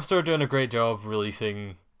Hamster are doing a great job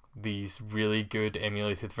releasing these really good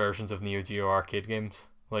emulated versions of Neo Geo arcade games.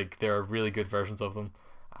 Like there are really good versions of them,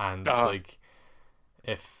 and Uh, like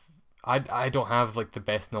if I don't have like the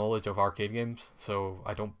best knowledge of arcade games, so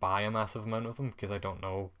I don't buy a massive amount of them because I don't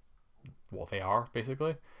know what they are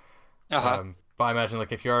basically. uh-huh. But I imagine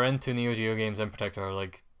like if you're into Neo Geo games in particular,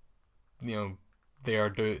 like you know they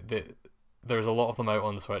are there's a lot of them out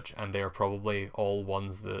on the Switch, and they are probably all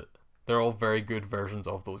ones that they're all very good versions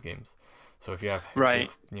of those games. So if you have good, Right.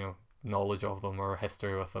 knowledge of them or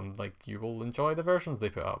history with them, like you will enjoy the versions they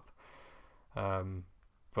put up. Um,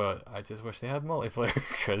 but I just wish they had multiplayer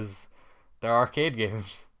because they're arcade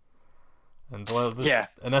games, and Yeah.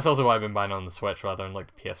 and that's also why I've been buying on the Switch rather than like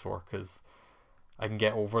the PS4 because I can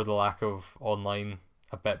get over the lack of online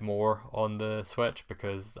a bit more on the Switch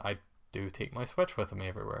because I do take my Switch with me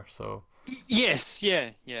everywhere. Yes,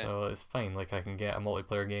 yeah, yeah. So it's fine. Like I can get a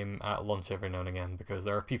multiplayer game at lunch every now and again because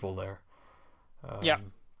there are people there. Yeah.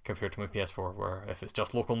 Compared to my PS4, where if it's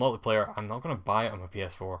just local multiplayer, I'm not gonna buy it on my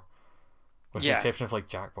PS4, with the Yeah. exception of like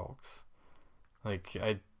Jackbox. Like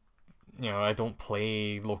I don't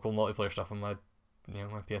play local multiplayer stuff on my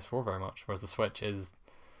PS4 very much. Whereas the Switch is,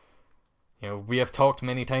 we have talked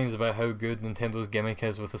many times about how good Nintendo's gimmick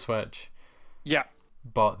is with the Switch, Yeah.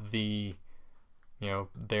 but their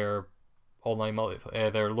their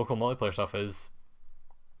local multiplayer stuff is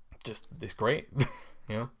just it's great.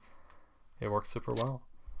 you know, it works super well.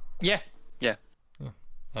 Yeah. Yeah.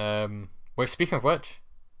 Yeah. Which speaking of which,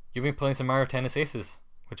 you've been playing some Mario Tennis Aces,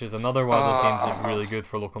 which is another one of those games that's really good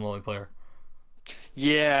for local multiplayer.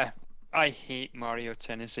 Yeah. I hate Mario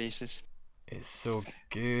Tennis Aces. It's so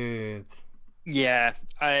good. Yeah.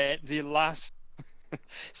 I the last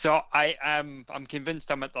so I'm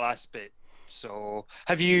convinced I'm at the last bit. So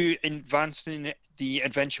have you advanced in the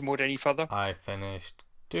adventure mode any further? I finished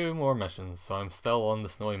 2 more missions, so I'm still on the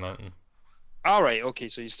Snowy Mountain. All right, okay,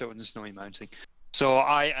 so you're still in the Snowy Mountain. So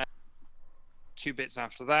I am 2 bits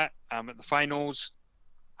after that. I'm at the finals,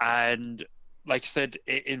 and like I said,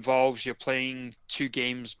 it involves you're playing 2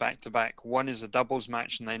 games back to back. One is a doubles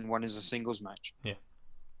match, and then one is a singles match. Yeah.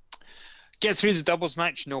 Get through the doubles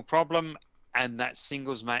match, no problem, and that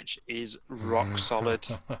singles match is rock solid.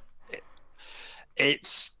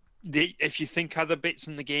 It's if you think other bits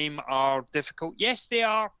in the game are difficult, yes, they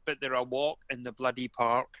are, but they're a walk in the bloody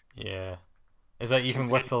park. Yeah. Is that even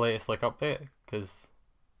with the latest update? Because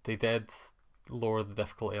they did lower the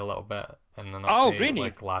difficulty a little bit in an Oh, update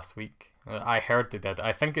really? last week. I heard they did.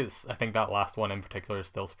 I think that last one in particular is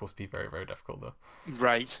still supposed to be very very difficult though.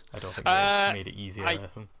 Right. I don't think they made it easier or I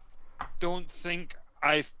anything. don't think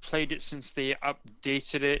I've played it since they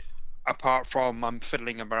updated it, apart from I'm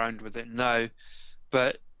fiddling around with it now.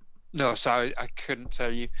 But no, so I couldn't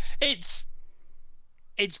tell you. It's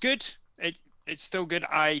good. It's still good.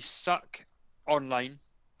 I suck online.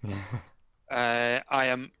 I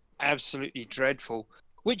am absolutely dreadful,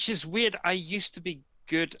 which is weird. I used to be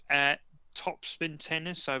good at topspin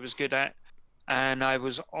tennis. I was good at, and I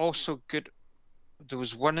was also good. There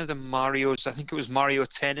was one of the Mario's. I think it was Mario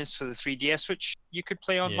Tennis for the 3DS, which you could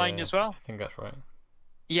play online Yeah, as well. I think that's right.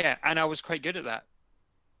 Yeah, and I was quite good at that.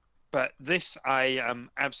 But this, I am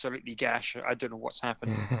absolutely gash. I don't know what's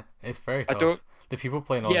happened. It's very I tough. don't. The people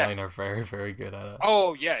playing Yeah. online are very, very good at it.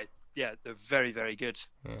 Oh yeah, yeah. They're very, very good.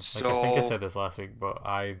 Yeah, like I think I So said this last week, but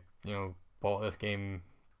I, bought this game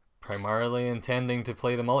primarily intending to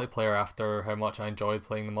play the multiplayer after how much I enjoyed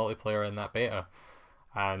playing the multiplayer in that beta,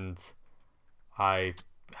 and I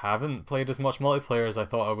haven't played as much multiplayer as I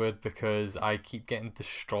thought I would because I keep getting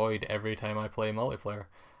destroyed every time I play multiplayer,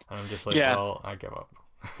 and I'm just like, yeah, well, I give up.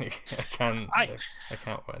 I can't, I I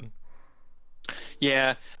can't win.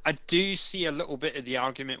 yeah, I do see a little bit of the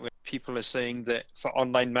argument where people are saying that for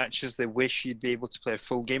online matches they wish you'd be able to play a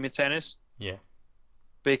full game of tennis Yeah,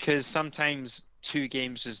 because sometimes two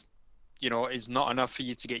games is not enough for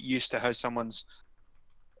you to get used to how someone's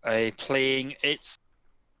playing. It's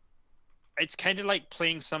kind of like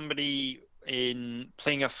playing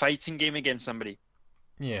a fighting game against somebody,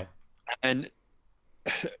 yeah, and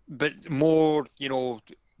but more,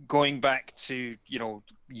 going back to,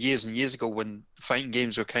 years and years ago when fighting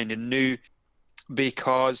games were kind of new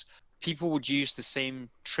because people would use the same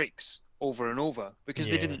tricks over and over because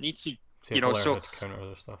they yeah. didn't need to, So you have to learn so how to counter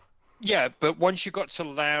other stuff. yeah, but once you got to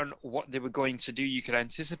learn what they were going to do, you could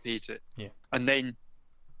anticipate it. Yeah. And then,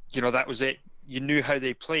 that was it. You knew how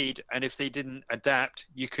they played, and if they didn't adapt,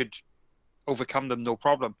 you could overcome them no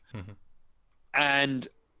problem. Mm-hmm. And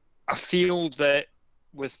I feel that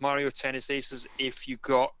with Mario Tennis Aces, if you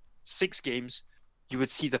got 6 games, you would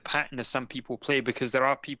see the pattern of some people play because there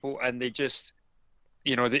are people and they just,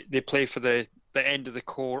 they play for the end of the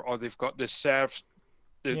core, or they've got the serve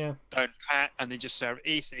Yeah. down pat and they just serve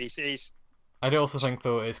ace, ace, ace. I do also think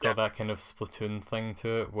though it's got that kind of Splatoon thing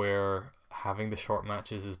to it where having the short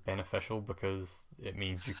matches is beneficial because it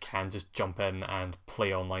means you can just jump in and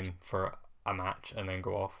play online for a match and then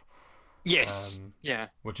go off. Yes. Yeah.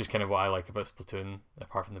 Which is kind of what I like about Splatoon,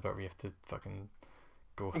 apart from the bit where you have to fucking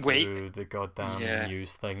go through Wait. the goddamn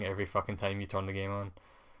news thing every fucking time you turn the game on.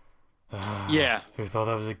 Yeah. Who thought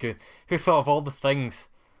that was who thought of all the things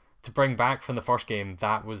to bring back from the first game?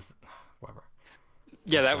 That was whatever.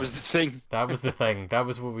 Yeah, that was the thing. That was the thing. That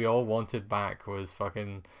was what we all wanted back, was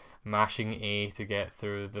fucking mashing A to get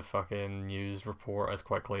through the fucking news report as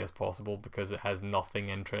quickly as possible because it has nothing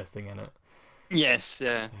interesting in it. Yes,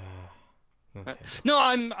 yeah. No,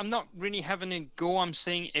 I'm not really having a go. I'm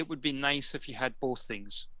saying it would be nice if you had both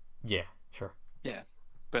things. Yeah, sure. Yeah.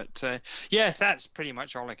 But yeah, that's pretty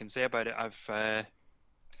much all I can say about it. I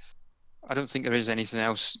don't think there is anything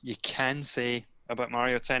else you can say about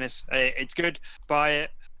Mario Tennis. It's good, buy it,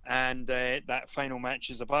 and that final match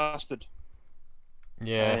is a bastard.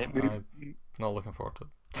 Yeah, I'm not looking forward to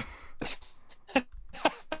it.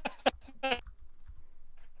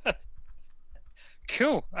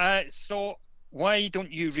 Cool. So why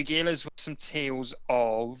don't you regale us with some tales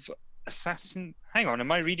of Hang on,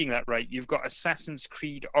 am I reading that right? You've got Assassin's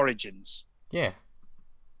Creed Origins. Yeah.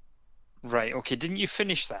 Right. Okay. Didn't you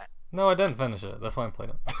finish that? No, I didn't finish it. That's why I'm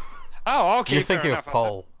playing it. Oh, okay. You're thinking of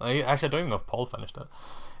Paul. Actually, I don't even know if Paul finished it.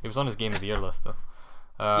 It was on his Game of the Year list, though.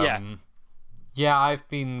 Yeah, I've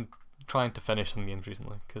been trying to finish some games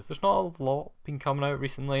recently because there's not a lot been coming out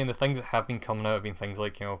recently, and the things that have been coming out have been things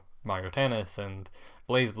like, Mario Tennis and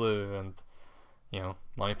BlazBlue and,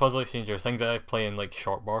 Money Puzzle Exchange, things that I play in like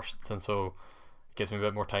short bursts, and so it gives me a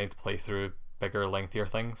bit more time to play through bigger, lengthier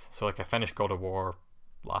things. So like I finished God of War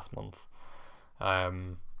last month.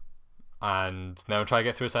 And now I'm trying to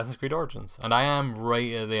get through Assassin's Creed Origins, and I am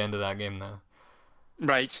right at the end of that game now.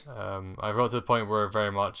 Right. I've got to the point where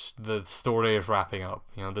very much the story is wrapping up.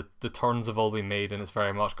 The turns have all been made, and it's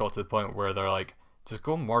very much got to the point where they're like, just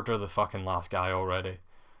go murder the fucking last guy already.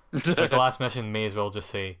 Like the last mission may as well just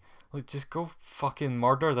say, like, just go fucking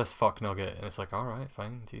murder this fuck nugget, and it's like, all right,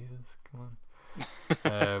 fine, Jesus, come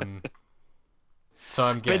on. So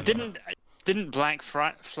I'm getting. But didn't Black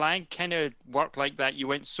Flag kind of work like that? You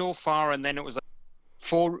went so far, and then it was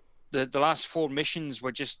like the last 4 missions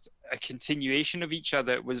were just a continuation of each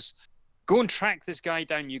other. It was go and track this guy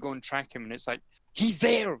down. You go and track him, and it's like, he's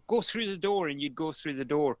there. Go through the door, and you'd go through the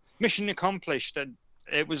door. Mission accomplished, and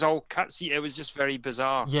it was all cutscene. It was just very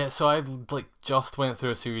bizarre. Yeah, so I just went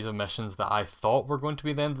through a series of missions that I thought were going to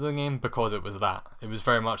be the end of the game because it was that. It was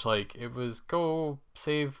very much like it was go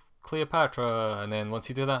save Cleopatra, and then once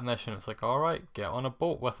you do that mission, it's like, all right, get on a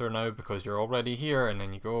boat with her now because you're already here, and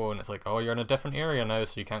then you go, and it's like, oh, you're in a different area now,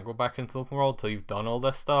 so you can't go back into the open world till you've done all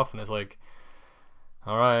this stuff, and it's like,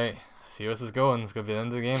 all right, see where this is going. It's gonna be the end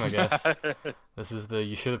of the game, I guess. This is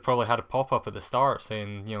you should have probably had a pop up at the start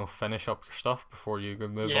saying, finish up your stuff before you go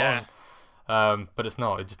move on. But it's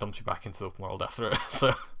not. It just dumps you back into the open world after it.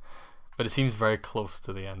 So, but it seems very close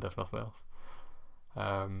to the end, if nothing else.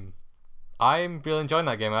 I'm really enjoying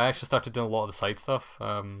that game. I actually started doing a lot of the side stuff.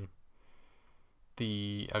 I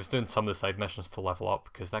was doing some of the side missions to level up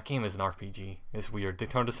because that game is an RPG. It's weird. They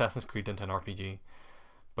turned Assassin's Creed into an RPG,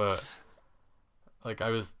 but like I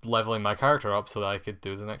was leveling my character up so that I could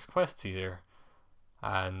do the next quests easier,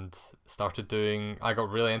 and started doing. I got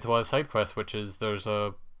really into one of the side quests, which is there's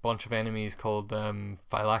a bunch of enemies called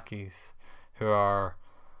Phylakes, who are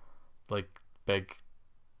like big,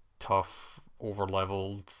 tough,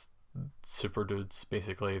 over-leveled super dudes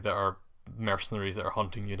basically that are mercenaries that are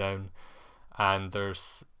hunting you down, and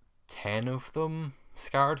there's 10 of them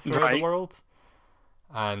scattered throughout the world,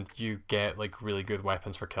 and you get like really good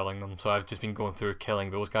weapons for killing them. So I've just been going through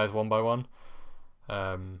killing those guys one by one,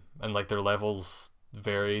 and like their levels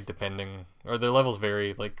vary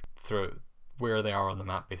like throughout where they are on the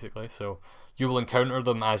map basically. So you will encounter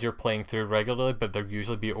them as you're playing through regularly, but they'll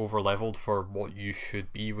usually be over leveled for what you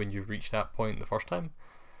should be when you reach that point the first time.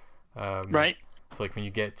 Right. So like when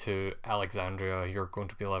you get to Alexandria, you're going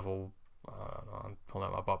to be level, I don't know, I'm pulling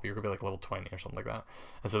that map up, you're going to be like level 20 or something like that.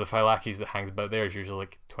 And so the Phylakes that hangs about there is usually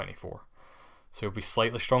like 24. So he'll be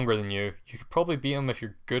slightly stronger than you. You could probably beat him if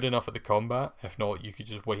you're good enough at the combat. If not, you could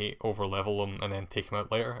just wait, over level him, and then take him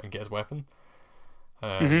out later and get his weapon.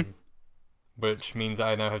 Which means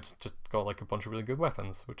I now have just got like a bunch of really good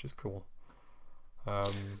weapons, which is cool.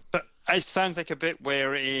 But it sounds like a bit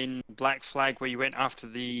where in Black Flag where you went after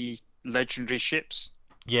the legendary ships.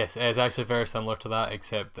 Yes, it's actually very similar to that,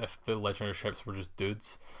 except if the legendary ships were just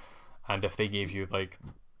dudes, and if they gave you like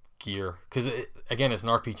gear, because again it's an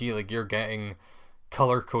RPG, like you're getting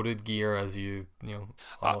color-coded gear as you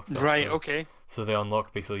unlock stuff. Right. Okay. So they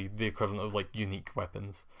unlock basically the equivalent of like unique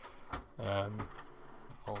weapons.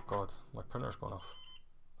 Oh god, my printer's gone off.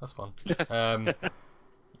 That's fun.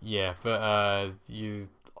 Yeah, but you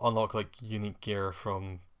unlock like unique gear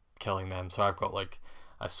from killing them. So I've got like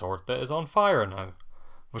a sword that is on fire now,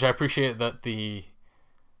 which I appreciate that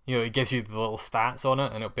it gives you the little stats on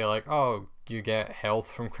it, and it'll be like, oh, you get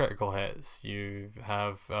health from critical hits, you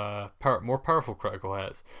have more powerful critical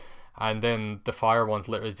hits, and then the fire ones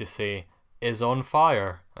literally just say is on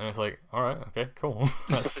fire, and it's like, all right, okay, cool.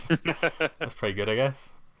 that's pretty good, I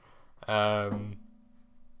guess.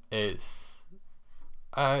 It's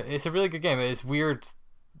a really good game. It's weird.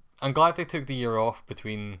 I'm glad they took the year off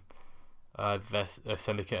between this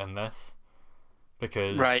Syndicate and this,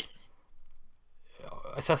 because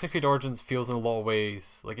Assassin's Creed Origins feels in a lot of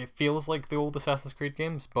ways like it feels like the old Assassin's Creed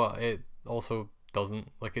games, but it also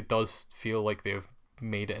doesn't. Like it does feel like they've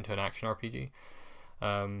made it into an action RPG.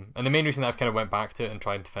 And the main reason that I've kind of went back to it and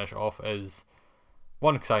tried to finish it off is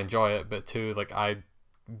one, because I enjoy it, but two, like I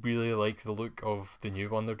really like the look of the new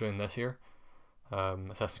one they're doing this year,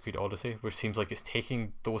 Assassin's Creed Odyssey, which seems like it's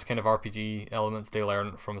taking those kind of RPG elements they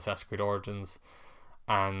learned from Assassin's Creed Origins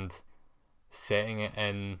and setting it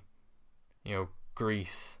in,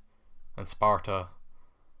 Greece and Sparta,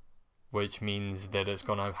 which means that it's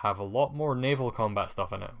going to have a lot more naval combat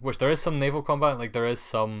stuff in it, which there is some naval combat, like there is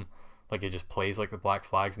some, like it just plays like the Black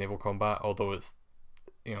Flag's naval combat, although it's,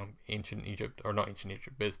 ancient Egypt, or not ancient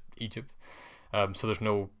Egypt, but it's Egypt. So there's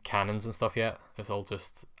no cannons and stuff yet. It's all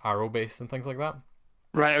just arrow based and things like that.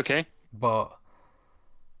 Right, okay. But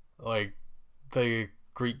like the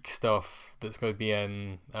Greek stuff that's going to be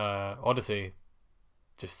in Odyssey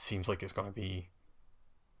just seems like it's going to be,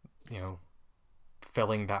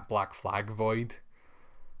 filling that Black Flag void.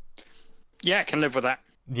 Yeah, I can live with that.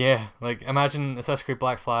 Yeah, like imagine Assassin's Creed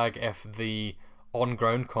Black Flag if the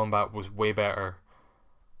on-ground combat was way better.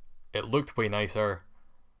 It looked way nicer.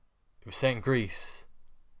 It was set in Greece.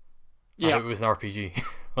 Yeah. And it was an RPG.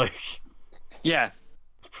 Yeah.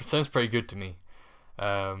 It sounds pretty good to me.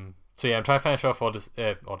 So yeah, I'm trying to finish off Odyssey.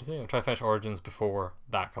 I'm trying to finish Origins before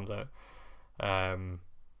that comes out.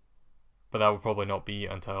 But that will probably not be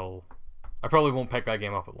until... I probably won't pick that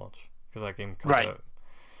game up at launch, because that game comes out...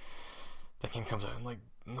 That game comes out in like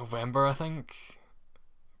November, I think.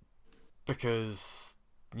 Because,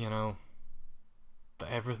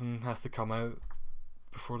 everything has to come out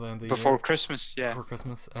before the end of the year. Before Christmas, yeah. Before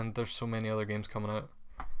Christmas, and there's so many other games coming out.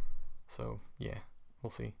 So, yeah, we'll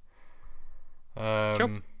see.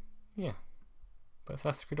 Cool. Yeah. But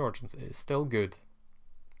Assassin's Creed Origins is still good.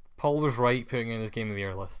 Paul was right putting it in his Game of the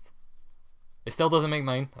Year list. It still doesn't make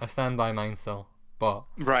mine. I stand by mine still. But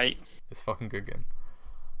it's a fucking good game.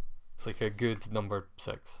 It's like a good number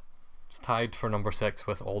 6. It's tied for number 6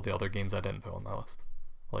 with all the other games I didn't put on my list,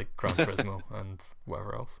 like Gran Turismo and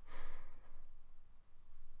whatever else.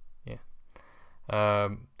 Yeah.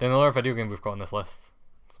 Then the other video game we've got on this list,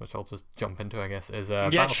 which I'll just jump into, I guess, is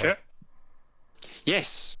Battletech. Sure.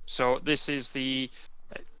 Yes. So this is the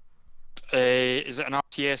is it an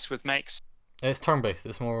RTS with mechs? It's turn based.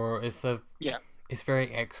 Yeah. It's very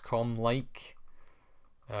XCOM like,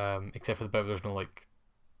 except for the bit where there's no like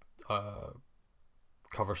uh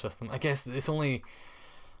cover system. I guess it's only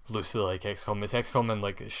loosely like XCOM. It's XCOM in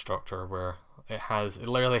like its structure where it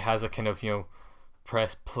literally has a kind of,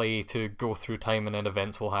 press play to go through time and then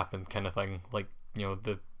events will happen kind of thing, like,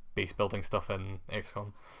 the base building stuff in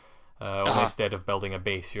XCOM. Only instead of building a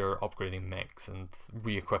base, you're upgrading mechs and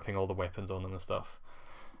re-equipping all the weapons on them and stuff.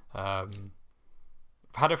 I've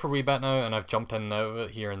had it for a wee bit now, and I've jumped in and out of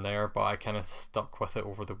it here and there, but I kind of stuck with it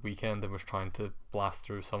over the weekend and was trying to blast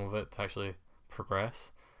through some of it to actually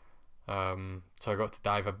progress. So I got to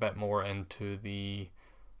dive a bit more into the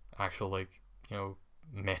actual, like,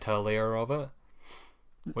 meta layer of it.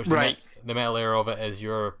 Which Right. the meta layer of it is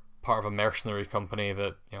you're part of a mercenary company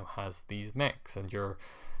that has these mechs, and you're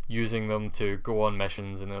using them to go on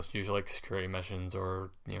missions, and it's usually like security missions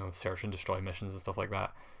or search and destroy missions and stuff like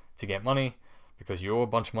that to get money, because you owe a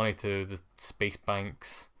bunch of money to the space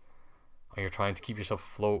banks and you're trying to keep yourself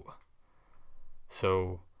afloat.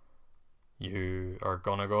 So you are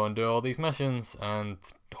gonna go and do all these missions and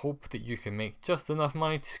hope that you can make just enough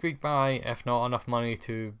money to squeak by, if not enough money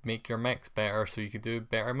to make your mechs better so you could do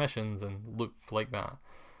better missions and loop like that.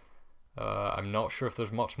 I'm not sure if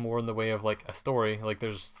there's much more in the way of like a story. Like,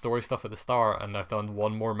 there's story stuff at the start, and I've done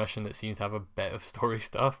one more mission that seems to have a bit of story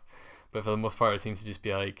stuff, but for the most part it seems to just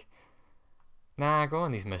be like, nah, go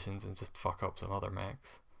on these missions and just fuck up some other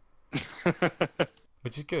mechs.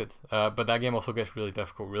 Which is good. But that game also gets really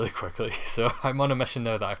difficult really quickly. So I'm on a mission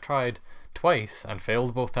now that I've tried twice and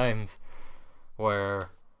failed both times, where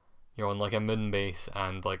you're on like a moon base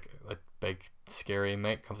and like a big scary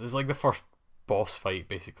mech comes. It's like the first boss fight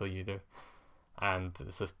basically you do. And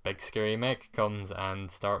this big scary mech comes and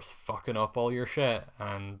starts fucking up all your shit,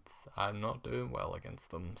 and I'm not doing well against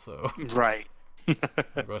them, so Right.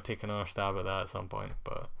 I'm going to take another stab at that at some point.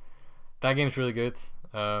 But that game's really good.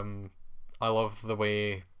 I love the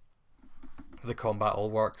way the combat all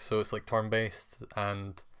works. So it's like turn-based,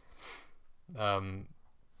 and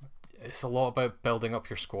it's a lot about building up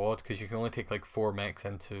your squad, because you can only take like 4 mechs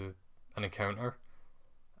into an encounter,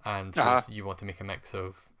 and so you want to make a mix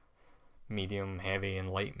of medium, heavy, and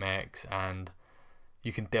light mechs, and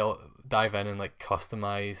you can dive in and like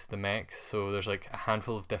customize the mechs. So there's like a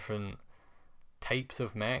handful of different types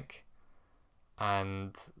of mech,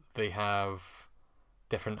 and they have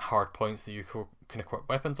different hard points that you can equip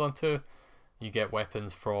weapons onto. You get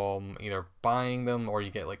weapons from either buying them, or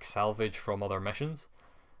you get like salvage from other missions.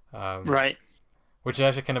 Right. Which is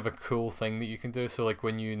actually kind of a cool thing that you can do. So like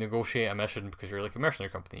when you negotiate a mission, because you're like a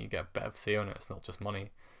mercenary company, you get a bit of say on it. It's not just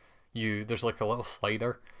money. There's like a little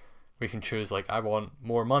slider where you can choose like, I want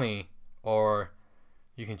more money, or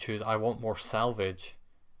you can choose I want more salvage,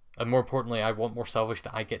 and more importantly, I want more salvage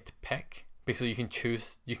that I get to pick. Basically,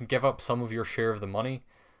 you can give up some of your share of the money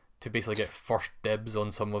to basically get first dibs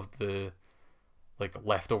on some of the like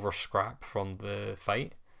leftover scrap from the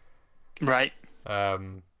fight. Right.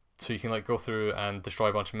 So you can like go through and destroy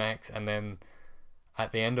a bunch of mechs, and then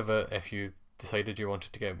at the end of it, if you decided you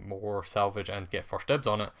wanted to get more salvage and get first dibs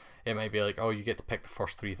on it, it might be like, oh, you get to pick the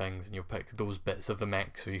first 3 things, and you'll pick those bits of the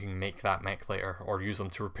mech so you can make that mech later, or use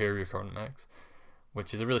them to repair your current mechs,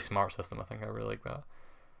 which is a really smart system. I think I really like that.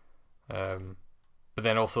 But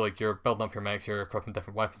then also, like, you're building up your mechs, you're equipping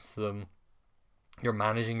different weapons to them, you're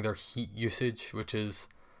managing their heat usage, which is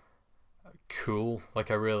cool.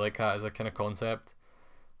 Like, I really like that as a kind of concept.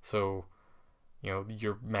 So,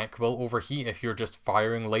 your mech will overheat if you're just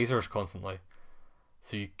firing lasers constantly.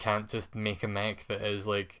 So you can't just make a mech that is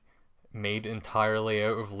like made entirely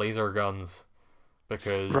out of laser guns,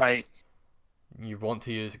 because Right. you want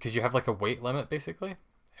to use, because you have like a weight limit basically.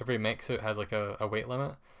 Every mech suit has like a weight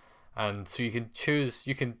limit, and so you can choose.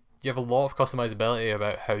 You have a lot of customizability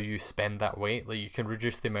about how you spend that weight. Like, you can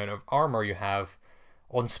reduce the amount of armor you have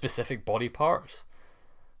on specific body parts.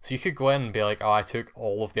 So you could go in and be like, oh, I took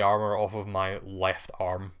all of the armor off of my left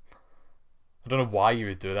arm. I don't know why you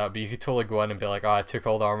would do that, but you could totally go in and be like, oh, I took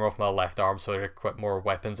all the armor off my left arm so I could equip more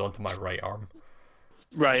weapons onto my right arm.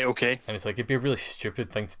 Right. Okay. And it's like, it'd be a really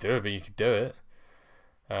stupid thing to do, but you could do it.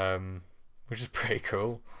 Which is pretty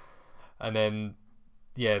cool. And then,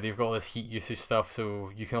 yeah, they've got this heat usage stuff,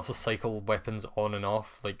 so you can also cycle weapons on and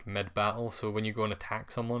off, like mid-battle. So when you go and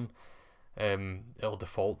attack someone, it'll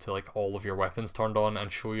default to like all of your weapons turned on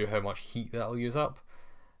and show you how much heat that'll use up.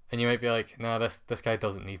 And you might be like, nah, this guy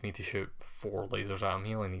doesn't need me to shoot 4 lasers at him,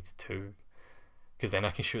 he only needs 2, because then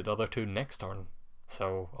I can shoot the other 2 next turn,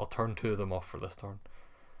 so I'll turn 2 of them off for this turn.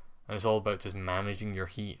 And it's all about just managing your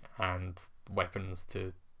heat and weapons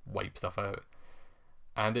to wipe stuff out,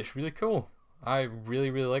 and it's really cool. I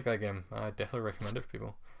really, really like that game. I definitely recommend it for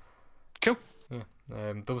people. Cool.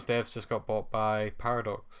 Yeah. Those devs just got bought by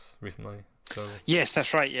Paradox recently, so Yes,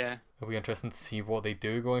 that's right. Yeah. it'll be interesting to see what they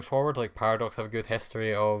do going forward. Like Paradox have a good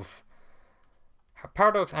history of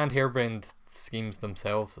Paradox and Harebrained schemes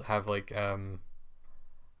themselves have like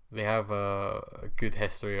they have a good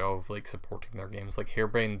history of like supporting their games. Like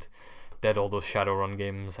Harebrained did all those Shadowrun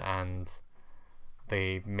games and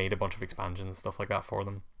they made a bunch of expansions, stuff like that for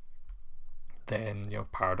them. Then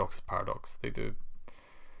Paradox, they do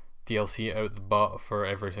DLC out the butt for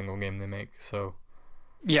every single game they make. So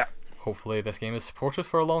Yeah. hopefully this game is supported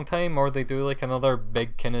for a long time, or they do like another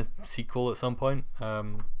big kind of sequel at some point.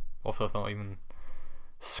 Also, I've not even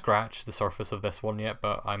scratched the surface of this one yet,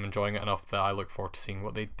 but I'm enjoying it enough that I look forward to seeing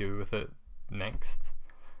what they do with it next.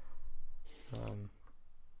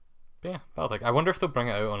 But yeah, Battletech. I wonder if they'll bring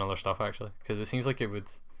it out on other stuff actually, because it seems like it would,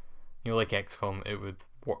 like XCOM, it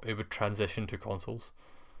would transition to consoles.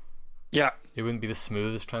 Yeah. It wouldn't be the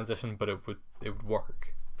smoothest transition, but it would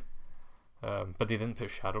work. But they didn't put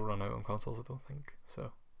Shadowrun out on consoles, I don't think.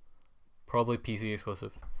 So probably PC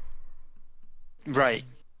exclusive. Right.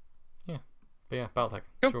 Yeah. But yeah, Battletech.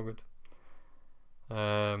 Yep. So good.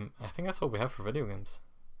 I think that's all we have for video games.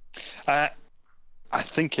 I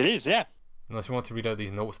think it is. Yeah. Unless you want to read out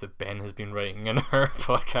these notes that Ben has been writing in our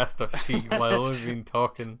podcast sheet while we've been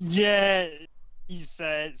talking. Yeah. He's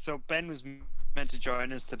so Ben was meant to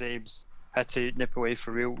join us today. Had to nip away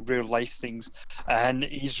for real life things, and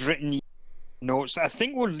he's written notes. I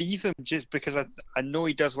think we'll leave them just because I know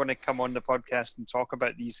he does want to come on the podcast and talk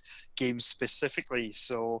about these games specifically.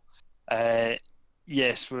 So,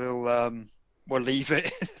 yes, we'll leave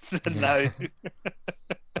it now.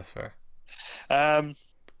 That's fair.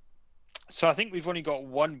 So I think we've only got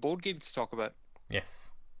one board game to talk about.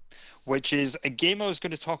 Yes. Which is a game I was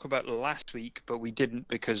going to talk about last week, but we didn't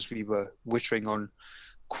because we were wittering on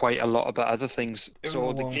quite a lot about other things. It was a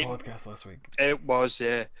long podcast last week. It was,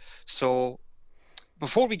 yeah. So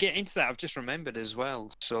before we get into that, I've just remembered as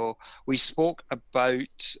well. So we spoke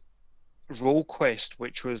about RollQuest,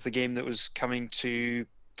 which was the game that was coming to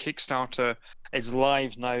Kickstarter. It's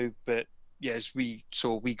live now, but yes, we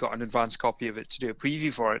got an advanced copy of it to do a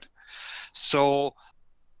preview for it. So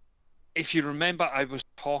if you remember, I was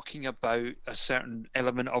talking about a certain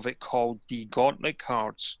element of it called the Gauntlet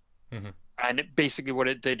cards. Mm-hmm. And basically what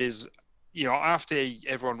it did is, after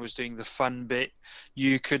everyone was doing the fun bit,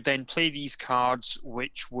 you could then play these cards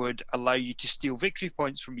which would allow you to steal victory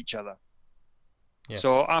points from each other. Yeah.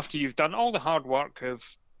 So after you've done all the hard work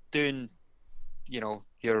of doing, your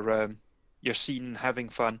scene and having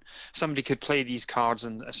fun, somebody could play these cards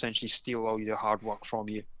and essentially steal all your hard work from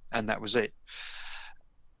you. And that was it.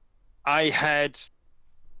 I had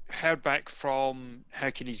heard back from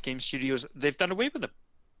Hercules Game Studios. They've done away with them.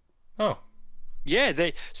 Oh. Yeah,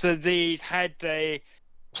 they had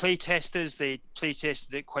play testers. They play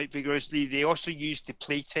tested it quite vigorously. They also used the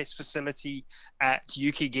playtest facility at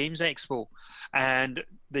UK Games Expo, and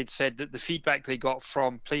they'd said that the feedback they got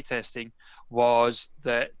from playtesting was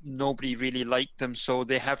that nobody really liked them, so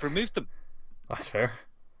they have removed them. That's fair.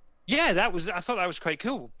 Yeah, I thought that was quite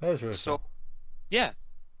cool. That is really cool. Yeah.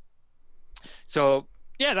 So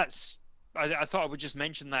yeah, I thought I would just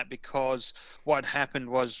mention that because what happened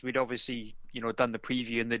was we'd obviously done the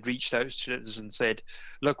preview and they'd reached out to us and said,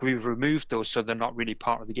 look, we've removed those, so they're not really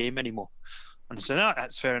part of the game anymore. And I said, no,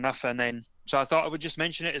 that's fair enough. And then so I thought I would just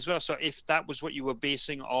mention it as well. So if that was what you were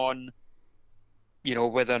basing on,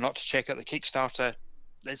 whether or not to check out the Kickstarter,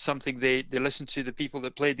 it's something they listened to the people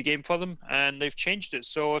that played the game for them and they've changed it.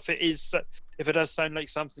 So if it does sound like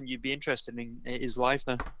something you'd be interested in, it is live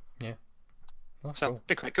now. Yeah. That's so cool.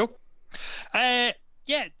 Be quite cool.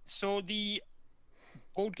 So the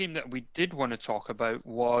board game that we did want to talk about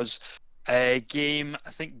was a game, I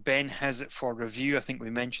think Ben has it for review, I think we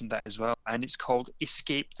mentioned that as well, and it's called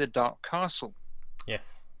Escape the Dark Castle.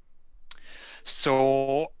 Yes.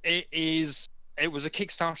 So it was a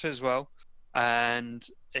Kickstarter as well, and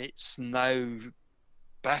it's now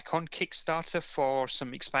back on Kickstarter for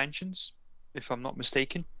some expansions, if I'm not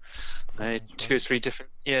mistaken. 2 or 3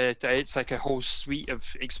 different, it's like a whole suite of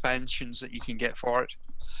expansions that you can get for it.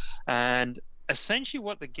 And essentially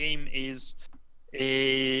what the game is,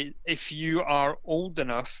 if you are old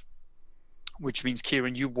enough, which means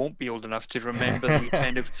Kieran, you won't be old enough to remember the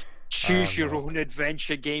kind of choose your own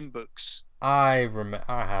adventure game books. I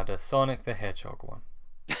had a Sonic the Hedgehog one.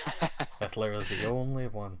 That's literally the only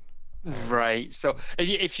one. Right. So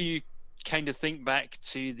if you kind of think back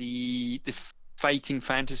to the fighting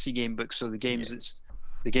fantasy game books, so the games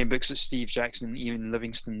the game books that Steve Jackson and Ian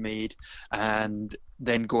Livingston made, and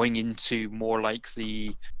then going into more like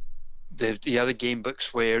the the other game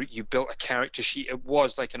books where you built a character sheet. It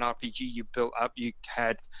was like an RPG. You built up. You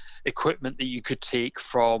had equipment that you could take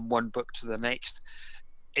from one book to the next.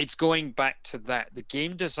 It's going back to that. The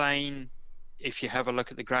game design, if you have a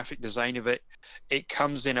look at the graphic design of it, it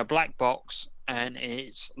comes in a black box and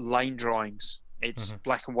it's line drawings. It's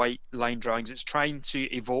black and white line drawings. It's trying to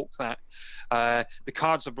evoke that. The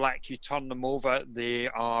cards are black. You turn them over, they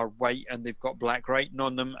are white and they've got black writing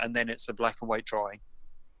on them, and then it's a black and white drawing.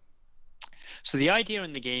 So the idea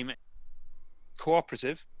in the game,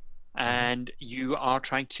 cooperative, and you are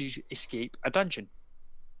trying to escape a dungeon.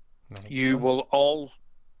 You will all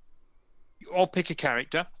pick a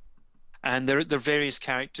character, and there are various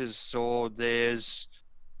characters. So there's,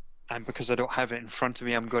 and because I don't have it in front of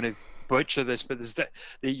me, I'm going to butcher this, but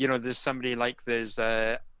there's somebody like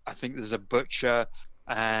I think there's a butcher,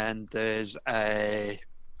 and there's a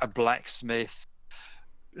blacksmith.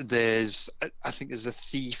 I think there's a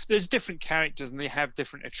thief. There's different characters, and they have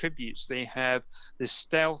different attributes. They have the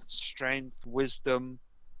stealth, strength, wisdom.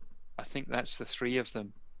 I think that's the three of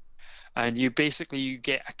them. And you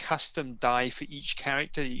get a custom die for each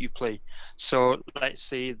character that you play. So let's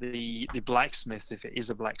say the blacksmith, if it is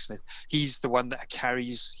a blacksmith, he's the one that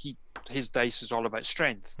carries. His dice is all about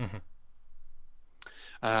strength.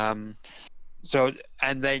 So,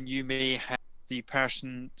 and then you may have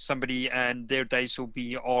somebody, and their dice will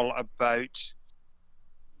be all about.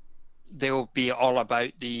 They'll be all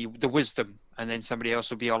about the wisdom, and then somebody else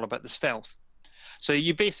will be all about the stealth. So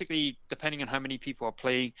you basically, depending on how many people are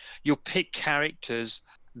playing, you'll pick characters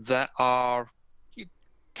that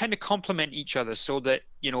kind of complement each other, so that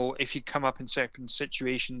if you come up in certain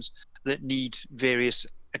situations that need various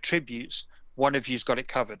attributes, one of you's got it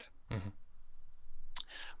covered.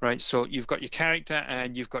 Right, so you've got your character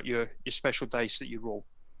and you've got your special dice that you roll.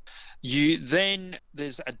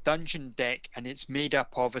 There's a dungeon deck, and it's made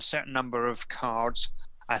up of a certain number of cards.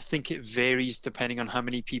 I think it varies depending on how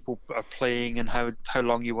many people are playing and how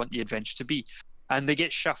long you want the adventure to be. And they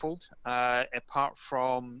get shuffled, apart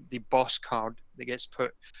from the boss card that gets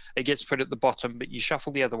put at the bottom, but you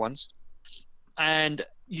shuffle the other ones. And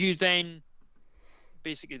you then,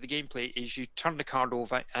 basically the gameplay is you turn the card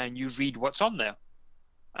over and you read what's on there.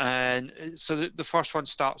 And so the first one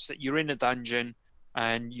starts that you're in a dungeon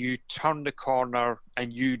and you turn the corner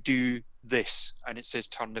and you do this, and it says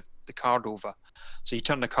turn the card over. So you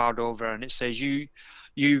turn the card over and it says you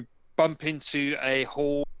bump into a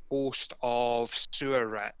whole host of sewer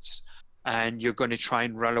rats, and you're going to try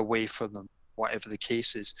and run away from them, whatever the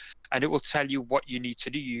case is. And it will tell you what you need to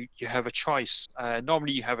do. You have a choice.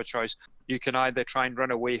 Normally you have a choice. You can either try and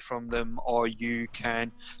run away from them, or you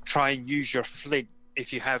can try and use your flint.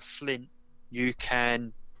 If you have flint, you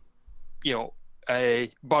can,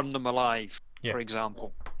 burn them alive, for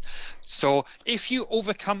example. So if you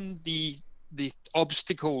overcome the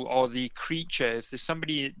obstacle or the creature, if there's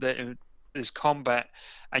somebody that is combat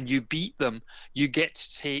and you beat them, you get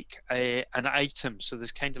to take an item. So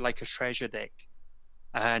there's kind of like a treasure deck,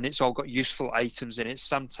 and it's all got useful items in it.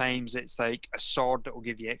 Sometimes it's like a sword that will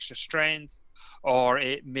give you extra strength, or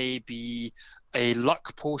it may be a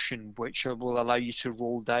luck potion which will allow you to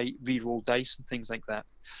re-roll dice and things like that.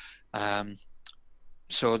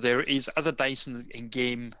 So there is other dice in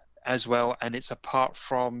game as well, and it's apart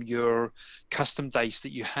from your custom dice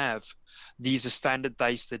that you have. These are standard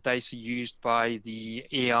dice. The dice are used by the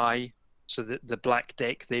AI, so that the black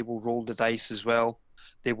deck, they will roll the dice as well.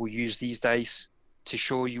 They will use these dice to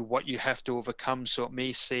show you what you have to overcome. So it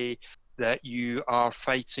may say that you are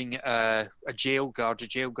fighting a jail guard. A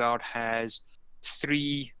jail guard has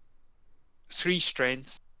three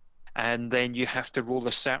strength, and then you have to roll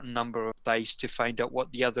a certain number of dice to find out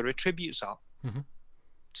what the other attributes are.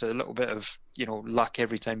 So a little bit of luck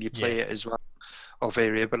every time you play it as well, or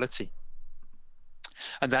variability,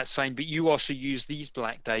 and that's fine. But you also use these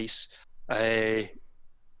black dice.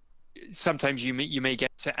 Sometimes you may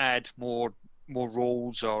get to add more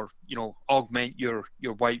rolls, or augment your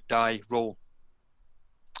white die roll,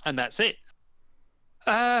 and that's it.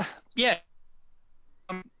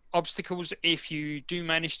 Obstacles, if you do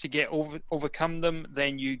manage to overcome them,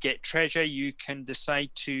 then you get treasure. You can decide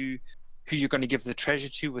who you're going to give the treasure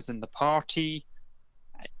to within the party.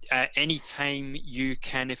 At any time you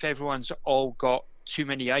can, if everyone's all got too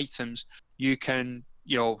many items, you can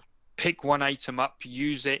pick one item up,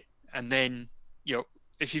 use it, and then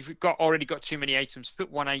if you've already got too many items,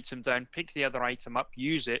 put one item down, pick the other item up,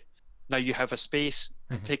 use it. Now you have a space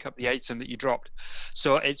and pick up the item that you dropped.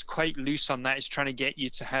 So it's quite loose on that. It's trying to get you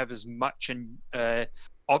to have as much and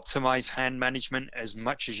optimize hand management as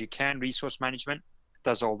much as you can. Resource management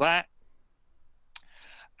does all that.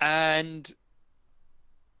 And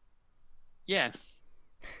yeah,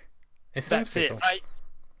 It seems that's pretty it. cool.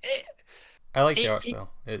 It, I like the art it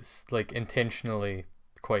style. It's like intentionally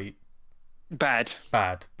quite bad.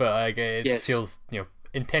 bad, but like it Yes. feels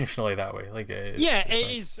intentionally that way. Like Yeah,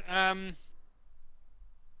 it's it nice. is.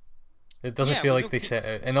 It doesn't Yeah, it feel was like they okay. set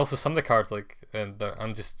out, and also some of the cards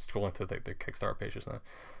I'm just scrolling to the Kickstarter pages now.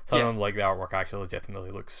 Some of Yeah. them like the artwork actually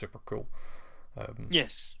legitimately looks super cool.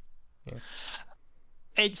 Yes. Yeah.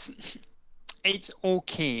 It's it's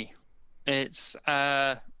okay. It's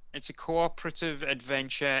it's a cooperative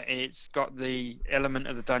adventure. It's got the element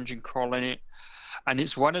of the dungeon crawl in it, and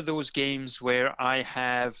it's one of those games where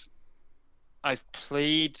I've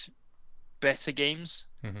played better games,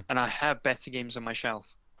 Mhm. and I have better games on my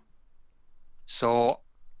shelf. So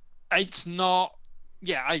it's not,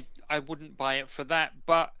 yeah, I wouldn't buy it for that.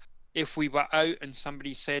 But if we were out and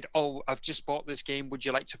somebody said, "Oh, I've just bought this game. Would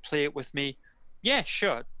you like to play it with me?" Yeah,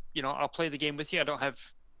 sure. I'll play the game with you. I don't have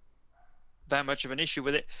that much of an issue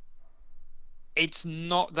with it. It's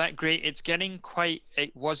not that great. It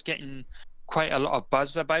was getting quite a lot of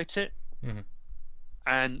buzz about it, Mhm.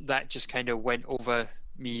 and that just kind of went over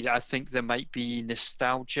me. I think there might be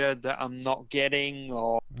nostalgia that I'm not getting,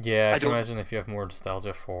 or Yeah, I I can don't. imagine if you have more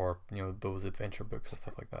nostalgia for those adventure books and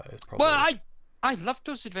stuff like that, it's Well, probably I loved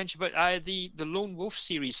those adventure, but the Lone Wolf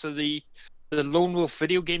series. So the Lone Wolf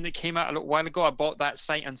video game that came out a little while ago, I bought that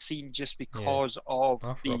sight unseen just yeah. because of I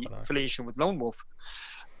forgot the about that actually. affiliation with Lone Wolf.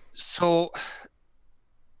 So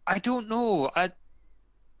I don't know.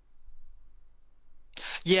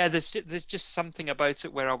 Yeah, there's just something about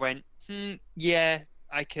it where I went, yeah,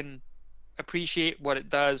 I can appreciate what it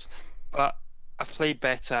does, but I've played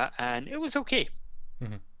better and it was okay.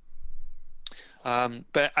 Mhm.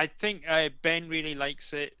 But I think Ben really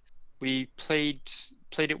likes it. We played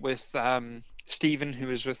it with Stephen, who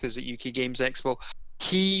was with us at UK Games Expo.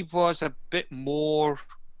 He was a bit more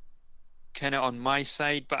kind of on my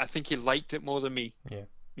side, but I think he liked it more than me. Yeah.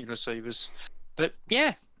 So he was. But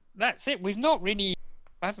yeah, that's it.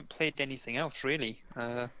 I haven't played anything else really.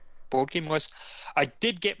 Board game was. I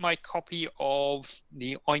did get my copy of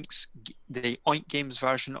the Oink Games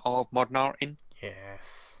version of Modern Art in.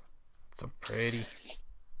 Yes. So pretty.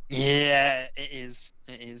 Yeah, it is.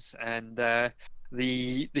 It is, and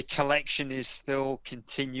the collection is still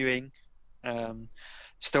continuing. Um,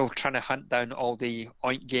 Still trying to hunt down all the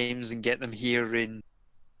Oink games and get them here in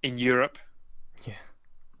Europe. Yeah.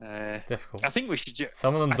 I Difficult. think we should.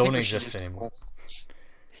 Some of them I think don't we should exist just anymore. go.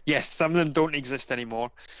 Yes, some of them don't exist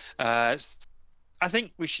anymore. I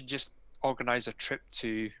think we should just organize a trip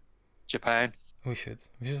to Japan. We should.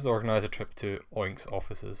 We should just organise a trip to Oink's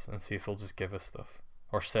offices and see if they'll just give us stuff.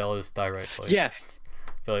 Or sell us directly. Yeah.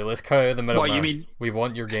 Be like, let's cut out the What you middleman. mean? We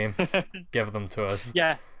want your games. Give them to us.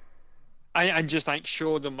 Yeah. I just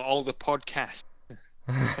show them all the podcasts.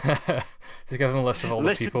 Just give them a list of all the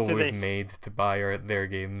Listen people to we've this. made to buy their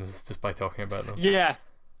games just by talking about them. Yeah.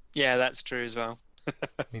 Yeah, that's true as well.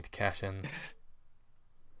 Need to cash in.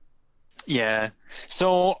 Yeah.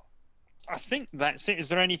 So I think that's it. Is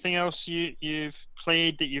there anything else you've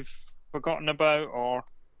played that you've forgotten about, or?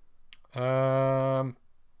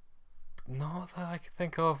 Not that I can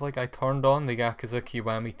think of. Like I turned on the Yakuza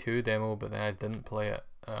Kiwami 2 demo, but then I didn't play it.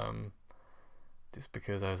 Just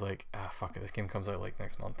because I was like, fuck it, this game comes out like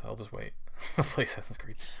next month. I'll just wait. I'll play Assassin's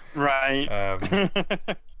Creed. Right.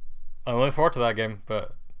 I'm looking forward to that game,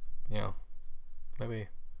 but maybe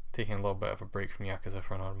taking a little bit of a break from Yakuza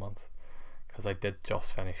for another month, because I did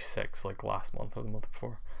just finish 6 like last month or the month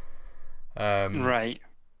before. Right.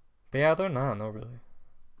 But yeah, other than that, no really.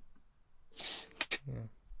 Yeah.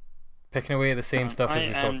 Picking away at the same stuff as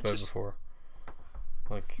we talked about before.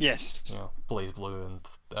 Like yes, Blaze Blue, and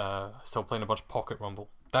still playing a bunch of Pocket Rumble.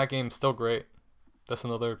 That game's still great. That's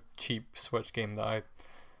another cheap Switch game that I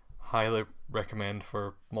highly recommend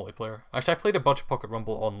for multiplayer. Actually, I played a bunch of Pocket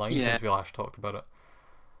Rumble online since we last talked about it.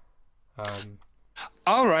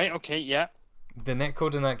 All right. Okay. Yeah. The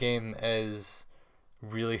netcode in that game is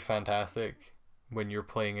really fantastic when you're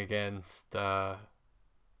playing against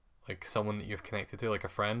like someone that you've connected to, like a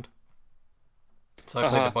friend. So I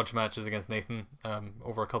played a bunch of matches against Nathan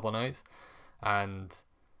over a couple of nights, and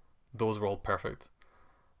those were all perfect.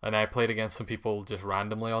 And I played against some people just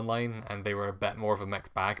randomly online, and they were a bit more of a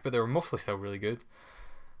mixed bag, but they were mostly still really good.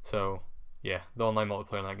 So yeah, the online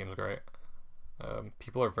multiplayer in that game is great.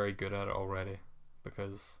 People are very good at it already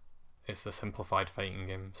because it's a simplified fighting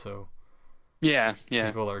game. So yeah,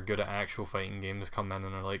 people that are good at actual fighting games come in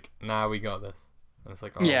and are like, "Nah, we got this," and it's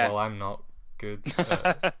like, "Oh, well, I'm not good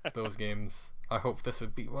at those games. I hope this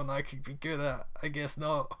would be one I could be good at. I guess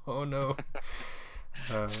not. Oh no."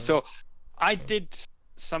 So I did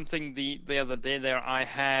something the other day there. I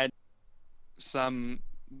had some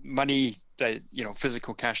money,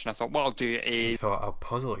 physical cash, and I thought what I'll do You is thought I'll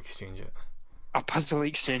puzzle exchange it. a puzzle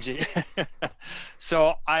exchange it.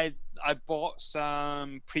 So I bought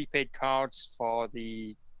some prepaid cards for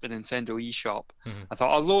the Nintendo eShop. Mhm. I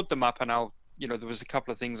thought I'll load them up, and there was a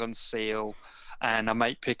couple of things on sale, and I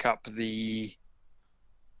might pick up a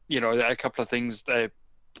couple of things.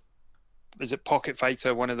 Is it Pocket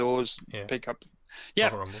Fighter? One of those. Yeah. Pick up. Yeah,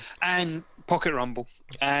 Pocket Rumble. and Pocket Rumble.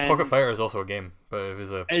 And Pocket Fighter is also a game, but it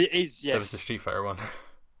was it is, It was the yes. Street Fighter one.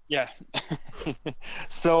 Yeah.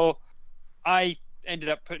 So I ended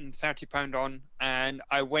up putting £30 on, and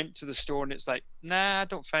I went to the store, and it's like, nah, I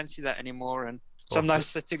don't fancy that anymore. And so I'm now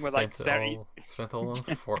sitting with like 30. Spent all on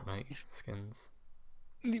Fortnite skins.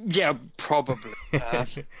 Yeah, probably.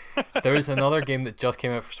 There is another game that just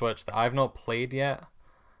came out for Switch that I've not played yet,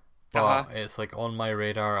 but Uh-huh. it's like on my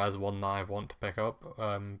radar as one that I want to pick up.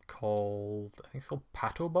 I think it's called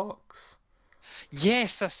Pato Box.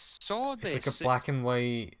 Yes, I saw It's this. like a black and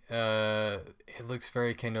white. It looks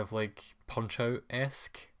very kind of like Punch Out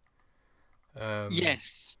esque.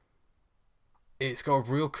 Yes. It's got a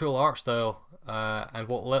real cool art style, and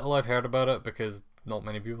what little I've heard about it, because not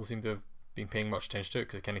many people seem to have been paying much attention to it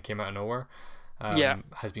because it kind of came out of nowhere,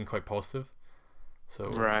 has been quite positive. So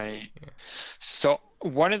Right. yeah. So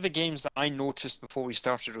one of the games that I noticed before we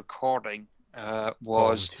started recording Bomb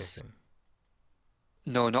was Chicken.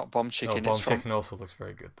 no, not Bomb No, Chicken. Bomb It's from Chicken also looks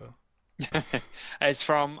very good though. it's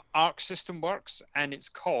from Arc System Works, and it's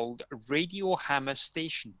called Radio Hammer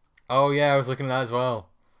Station. Oh yeah, I was looking at that as well.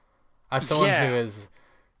 As someone who Yeah. is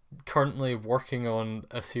currently working on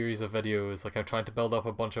a series of videos, like I'm trying to build up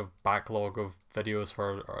a bunch of backlog of videos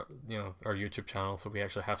for our YouTube channel, so we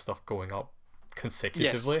actually have stuff going up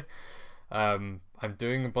consecutively. I'm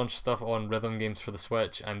doing a bunch of stuff on rhythm games for the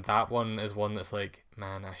Switch, and that one is one that's like,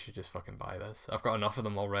 man, I should just fucking buy this. I've got enough of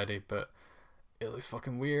them already, but it looks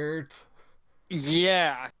fucking weird.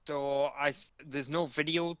 Yeah, so there's no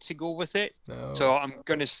video to go with it, No. so I'm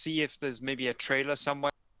gonna see if there's maybe a trailer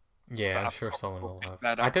somewhere. Yeah, But I'm I sure probably someone will will pick have.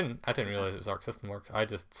 that I up. didn't realize it was Arc System Works. I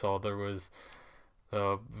just saw there was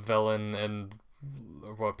a villain and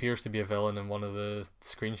what appears to be a villain in one of the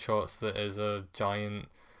screenshots that is a giant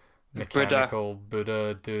mechanical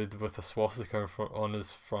Buddha dude with a swastika on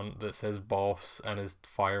his front that says boss and is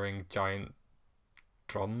firing giant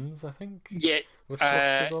drums, I think, Yeah, with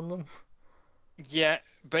swastikas on them. yeah,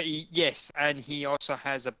 but yes, and he also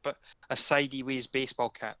has a sideways baseball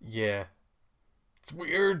cap. Yeah. It's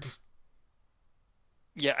weird.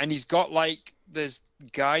 Yeah, and he's got like there's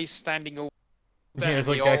guys standing over Yeah, there, there's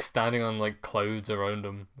and like they all guys standing on like clouds around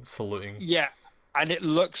him saluting. yeah, and it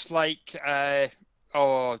looks like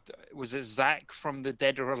was it Zack from the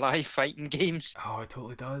Dead or Alive fighting games? Oh, it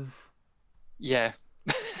totally does. Yeah.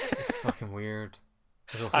 It's fucking weird.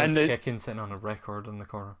 There's also And a chicken sitting on a record in the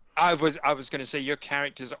corner. I was gonna say your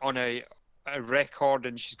character's on a record,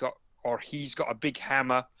 and he's got a big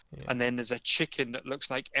hammer, Yeah. and then there's a chicken that looks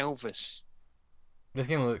like Elvis. This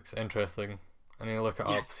game looks interesting. I need to look it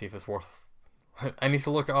Yeah. up, see if it's worth. I need to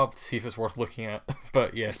look it up to see if it's worth looking at.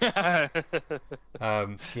 But yes, yeah,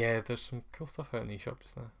 there's some cool stuff out in the eShop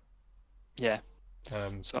just now. Yeah,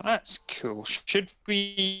 so that's cool. Should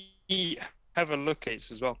we have a look at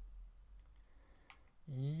this as well?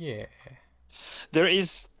 Yeah. There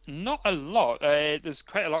is not a lot. There's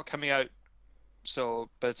quite a lot coming out. So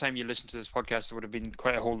by the time you listen to this podcast, there would have been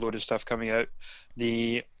quite a whole load of stuff coming out.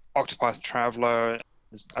 The Octopath Traveler,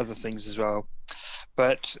 there's other things as well.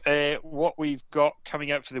 But what we've got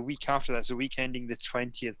coming out for the week after that, so week ending the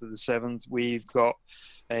 20th of the 7th, we've got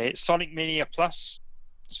Sonic Mania Plus.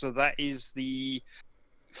 So that is the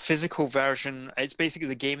physical version. It's basically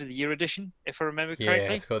the Game of the Year edition, if I remember Yeah,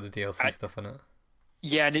 correctly. it's got the DLC stuff in it.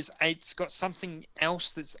 Yeah, and it's got something else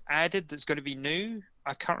that's added that's going to be new.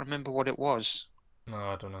 I can't remember what it was. No,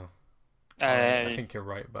 I don't know. I Uh, think you're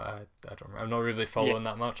right, but I don't remember. I'm not really following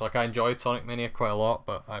that much. Like, I enjoyed Sonic Mania quite a lot,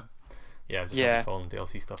 but I'm just not following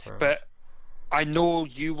DLC stuff very much. but I know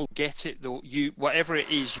you will get it though. Whatever it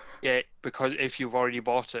is, you get because if you've already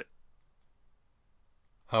bought it.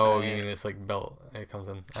 Oh, you mean it's like built? It comes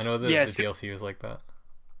in. I know that Yeah, the DLC was like that.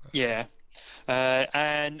 Yeah,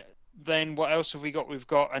 and then what else have we got? We've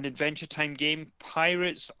got an Adventure Time game,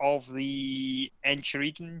 Pirates of the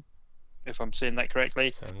Enchiridion, if I'm saying that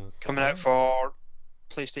correctly, Sounds coming out for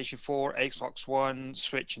PlayStation 4, Xbox One,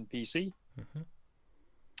 Switch, and PC. Mhm.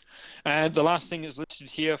 And the last thing that's listed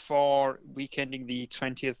here for week ending the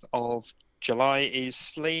 20th of July is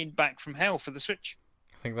Slain Back from Hell for the Switch.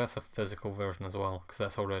 I think that's a physical version as well, because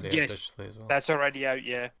that's already out Yes. digitally as well. That's already out,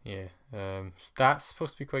 yeah. Yeah, that's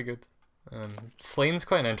supposed to be quite good. Slane's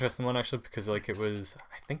quite an interesting one actually because like I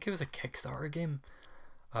think it was a Kickstarter game,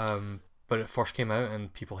 but it first came out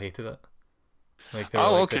and people hated it. Like they were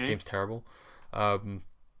like, this game's terrible.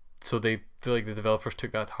 So like the developers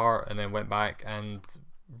took that to heart and then went back and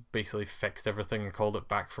basically fixed everything and called it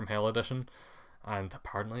Back from Hell Edition, and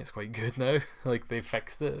apparently it's quite good now. Like they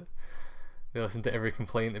fixed it. They listened to every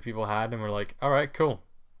complaint that people had and were like, all right, cool,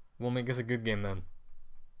 we'll make this a good game then.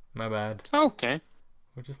 My bad. Okay.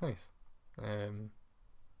 Which is nice.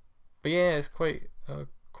 But yeah, it's quite a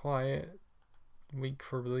quiet week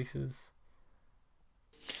for releases.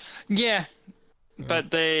 Yeah,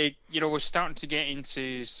 but we're starting to get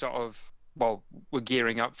into sort of, well, we're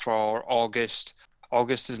gearing up for August.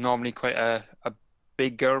 August is normally quite a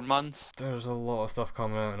bigger month. There's a lot of stuff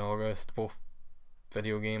coming out in August, both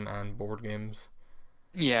video game and board games.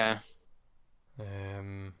 Yeah.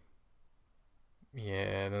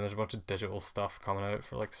 Yeah, and then there's a bunch of digital stuff coming out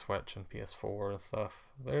for like Switch and PS4 and stuff.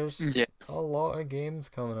 There's a lot of games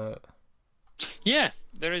coming out. Yeah,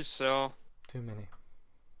 there is. So too many.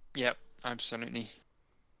 Yep, absolutely.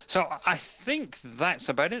 So I think that's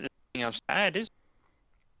about it. Anything else to add, is?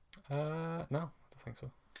 No, I don't think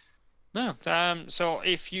so. No. So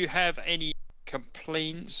if you have any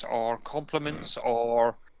complaints or compliments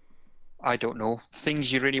or I don't know,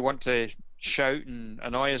 things you really want to shout and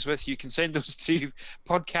annoy us with, you can send those to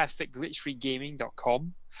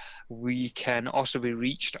podcast@glitchfreegaming.com. We can also be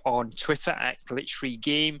reached on Twitter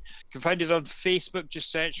 @glitchfreegame. You can find us on Facebook, just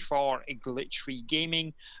search for Glitchfree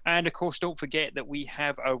Gaming. And of course, don't forget that we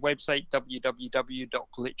have our website,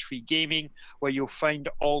 www.glitchfreegaming, where you'll find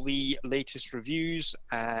all the latest reviews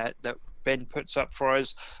that Ben puts up for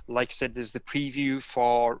us. Like I said, there's the preview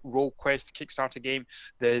for Roll Quest Kickstarter game.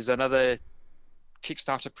 There's another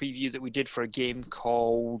Kickstarter preview that we did for a game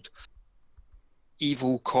called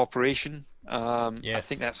Evil Corporation. Yes. I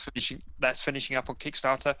think that's finishing up on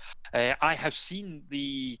Kickstarter. I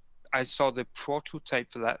saw the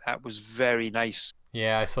prototype for that. That was very nice.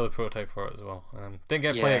 Yeah, I saw the prototype for it as well. Didn't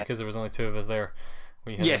get to play it because there was only two of us there.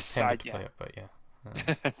 We had intended to play it, but yeah.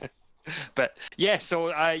 But yeah,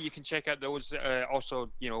 so you can check out those.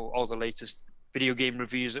 Also, all the latest video game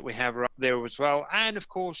reviews that we have are up there as well. And of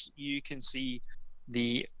course, you can see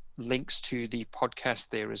the links to the podcast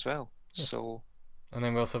there as well. Yes. So, and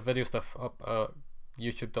then we also have video stuff up at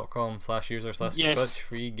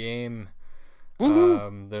youtube.com/user/glitchfreegame.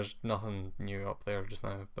 There's nothing new up there just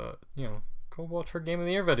now, but go watch our Game of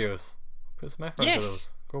the Year videos. Put some effort into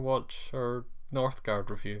those. Go watch our Northgard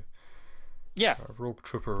review. Yeah. Our Rogue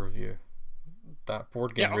Trooper review. That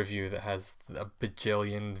board game review that has a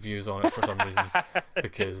bajillion views on it for some reason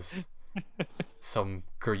because some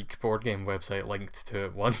Greek board game website linked to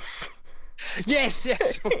it once. Yes.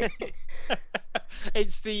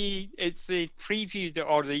 It's the preview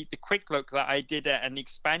or the quick look that I did at an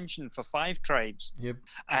expansion for Five Tribes. Yep.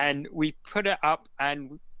 And we put it up,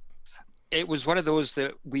 and it was one of those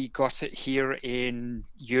that we got it here in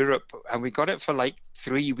Europe, and we got it for like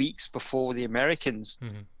 3 weeks before the Americans.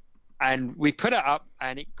 Mm-hmm. And we put it up,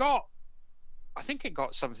 and I think it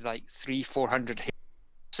got something like 300-400 hits,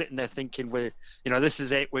 sitting there thinking, this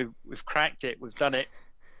is it, we've cracked it, we've done it.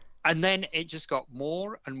 And then it just got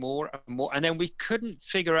more and more and more, and then we couldn't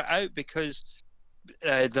figure it out because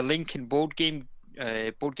the link in Board Game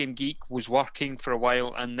Geek was working for a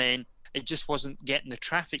while, and then it just wasn't getting the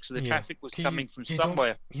traffic, so the traffic was coming from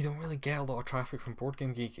somewhere. You don't really get a lot of traffic from Board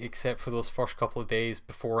Game Geek except for those first couple of days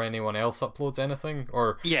before anyone else uploads anything,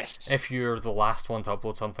 or if you're the last one to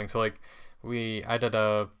upload something. So like I did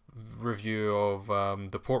a review of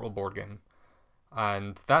the Portal board game,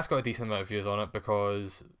 and that's got a decent amount of views on it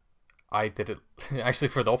because I did it actually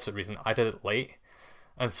for the opposite reason. I did it late,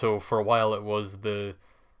 and so for a while it was the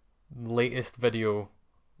latest video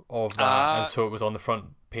of that, and so it was on the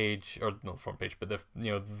front page, or not the front page, but the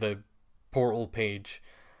Portal page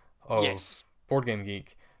of Board Game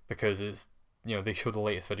Geek, because it's they show the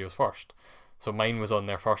latest videos first. So mine was on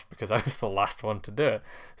there first because I was the last one to do it.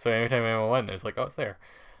 So anytime anyone went, it was like, oh, it's there.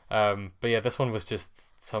 But yeah, this one was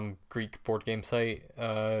just some Greek board game site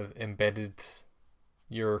embedded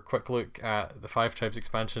your quick look at the Five Tribes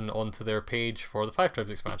expansion onto their page for the Five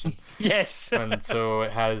Tribes expansion. Yes. And so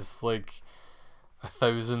it has like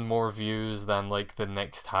 1,000 more views than like the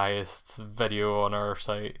next highest video on our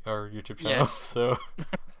site, our YouTube channel. Yes. So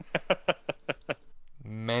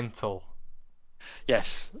mental.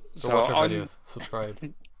 Yes. So watch our videos.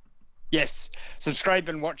 Subscribe. Yes. Subscribe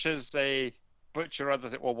and watch us butcher other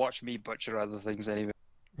things. Well, watch me butcher other things anyway.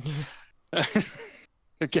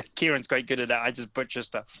 Kieran's quite good at that. I just butcher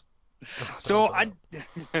stuff. So,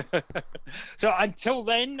 so until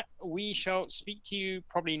then, we shall speak to you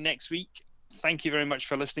probably next week. Thank you very much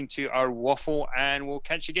for listening to our waffle, and we'll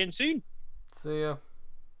catch you again soon. See ya.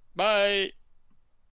 Bye.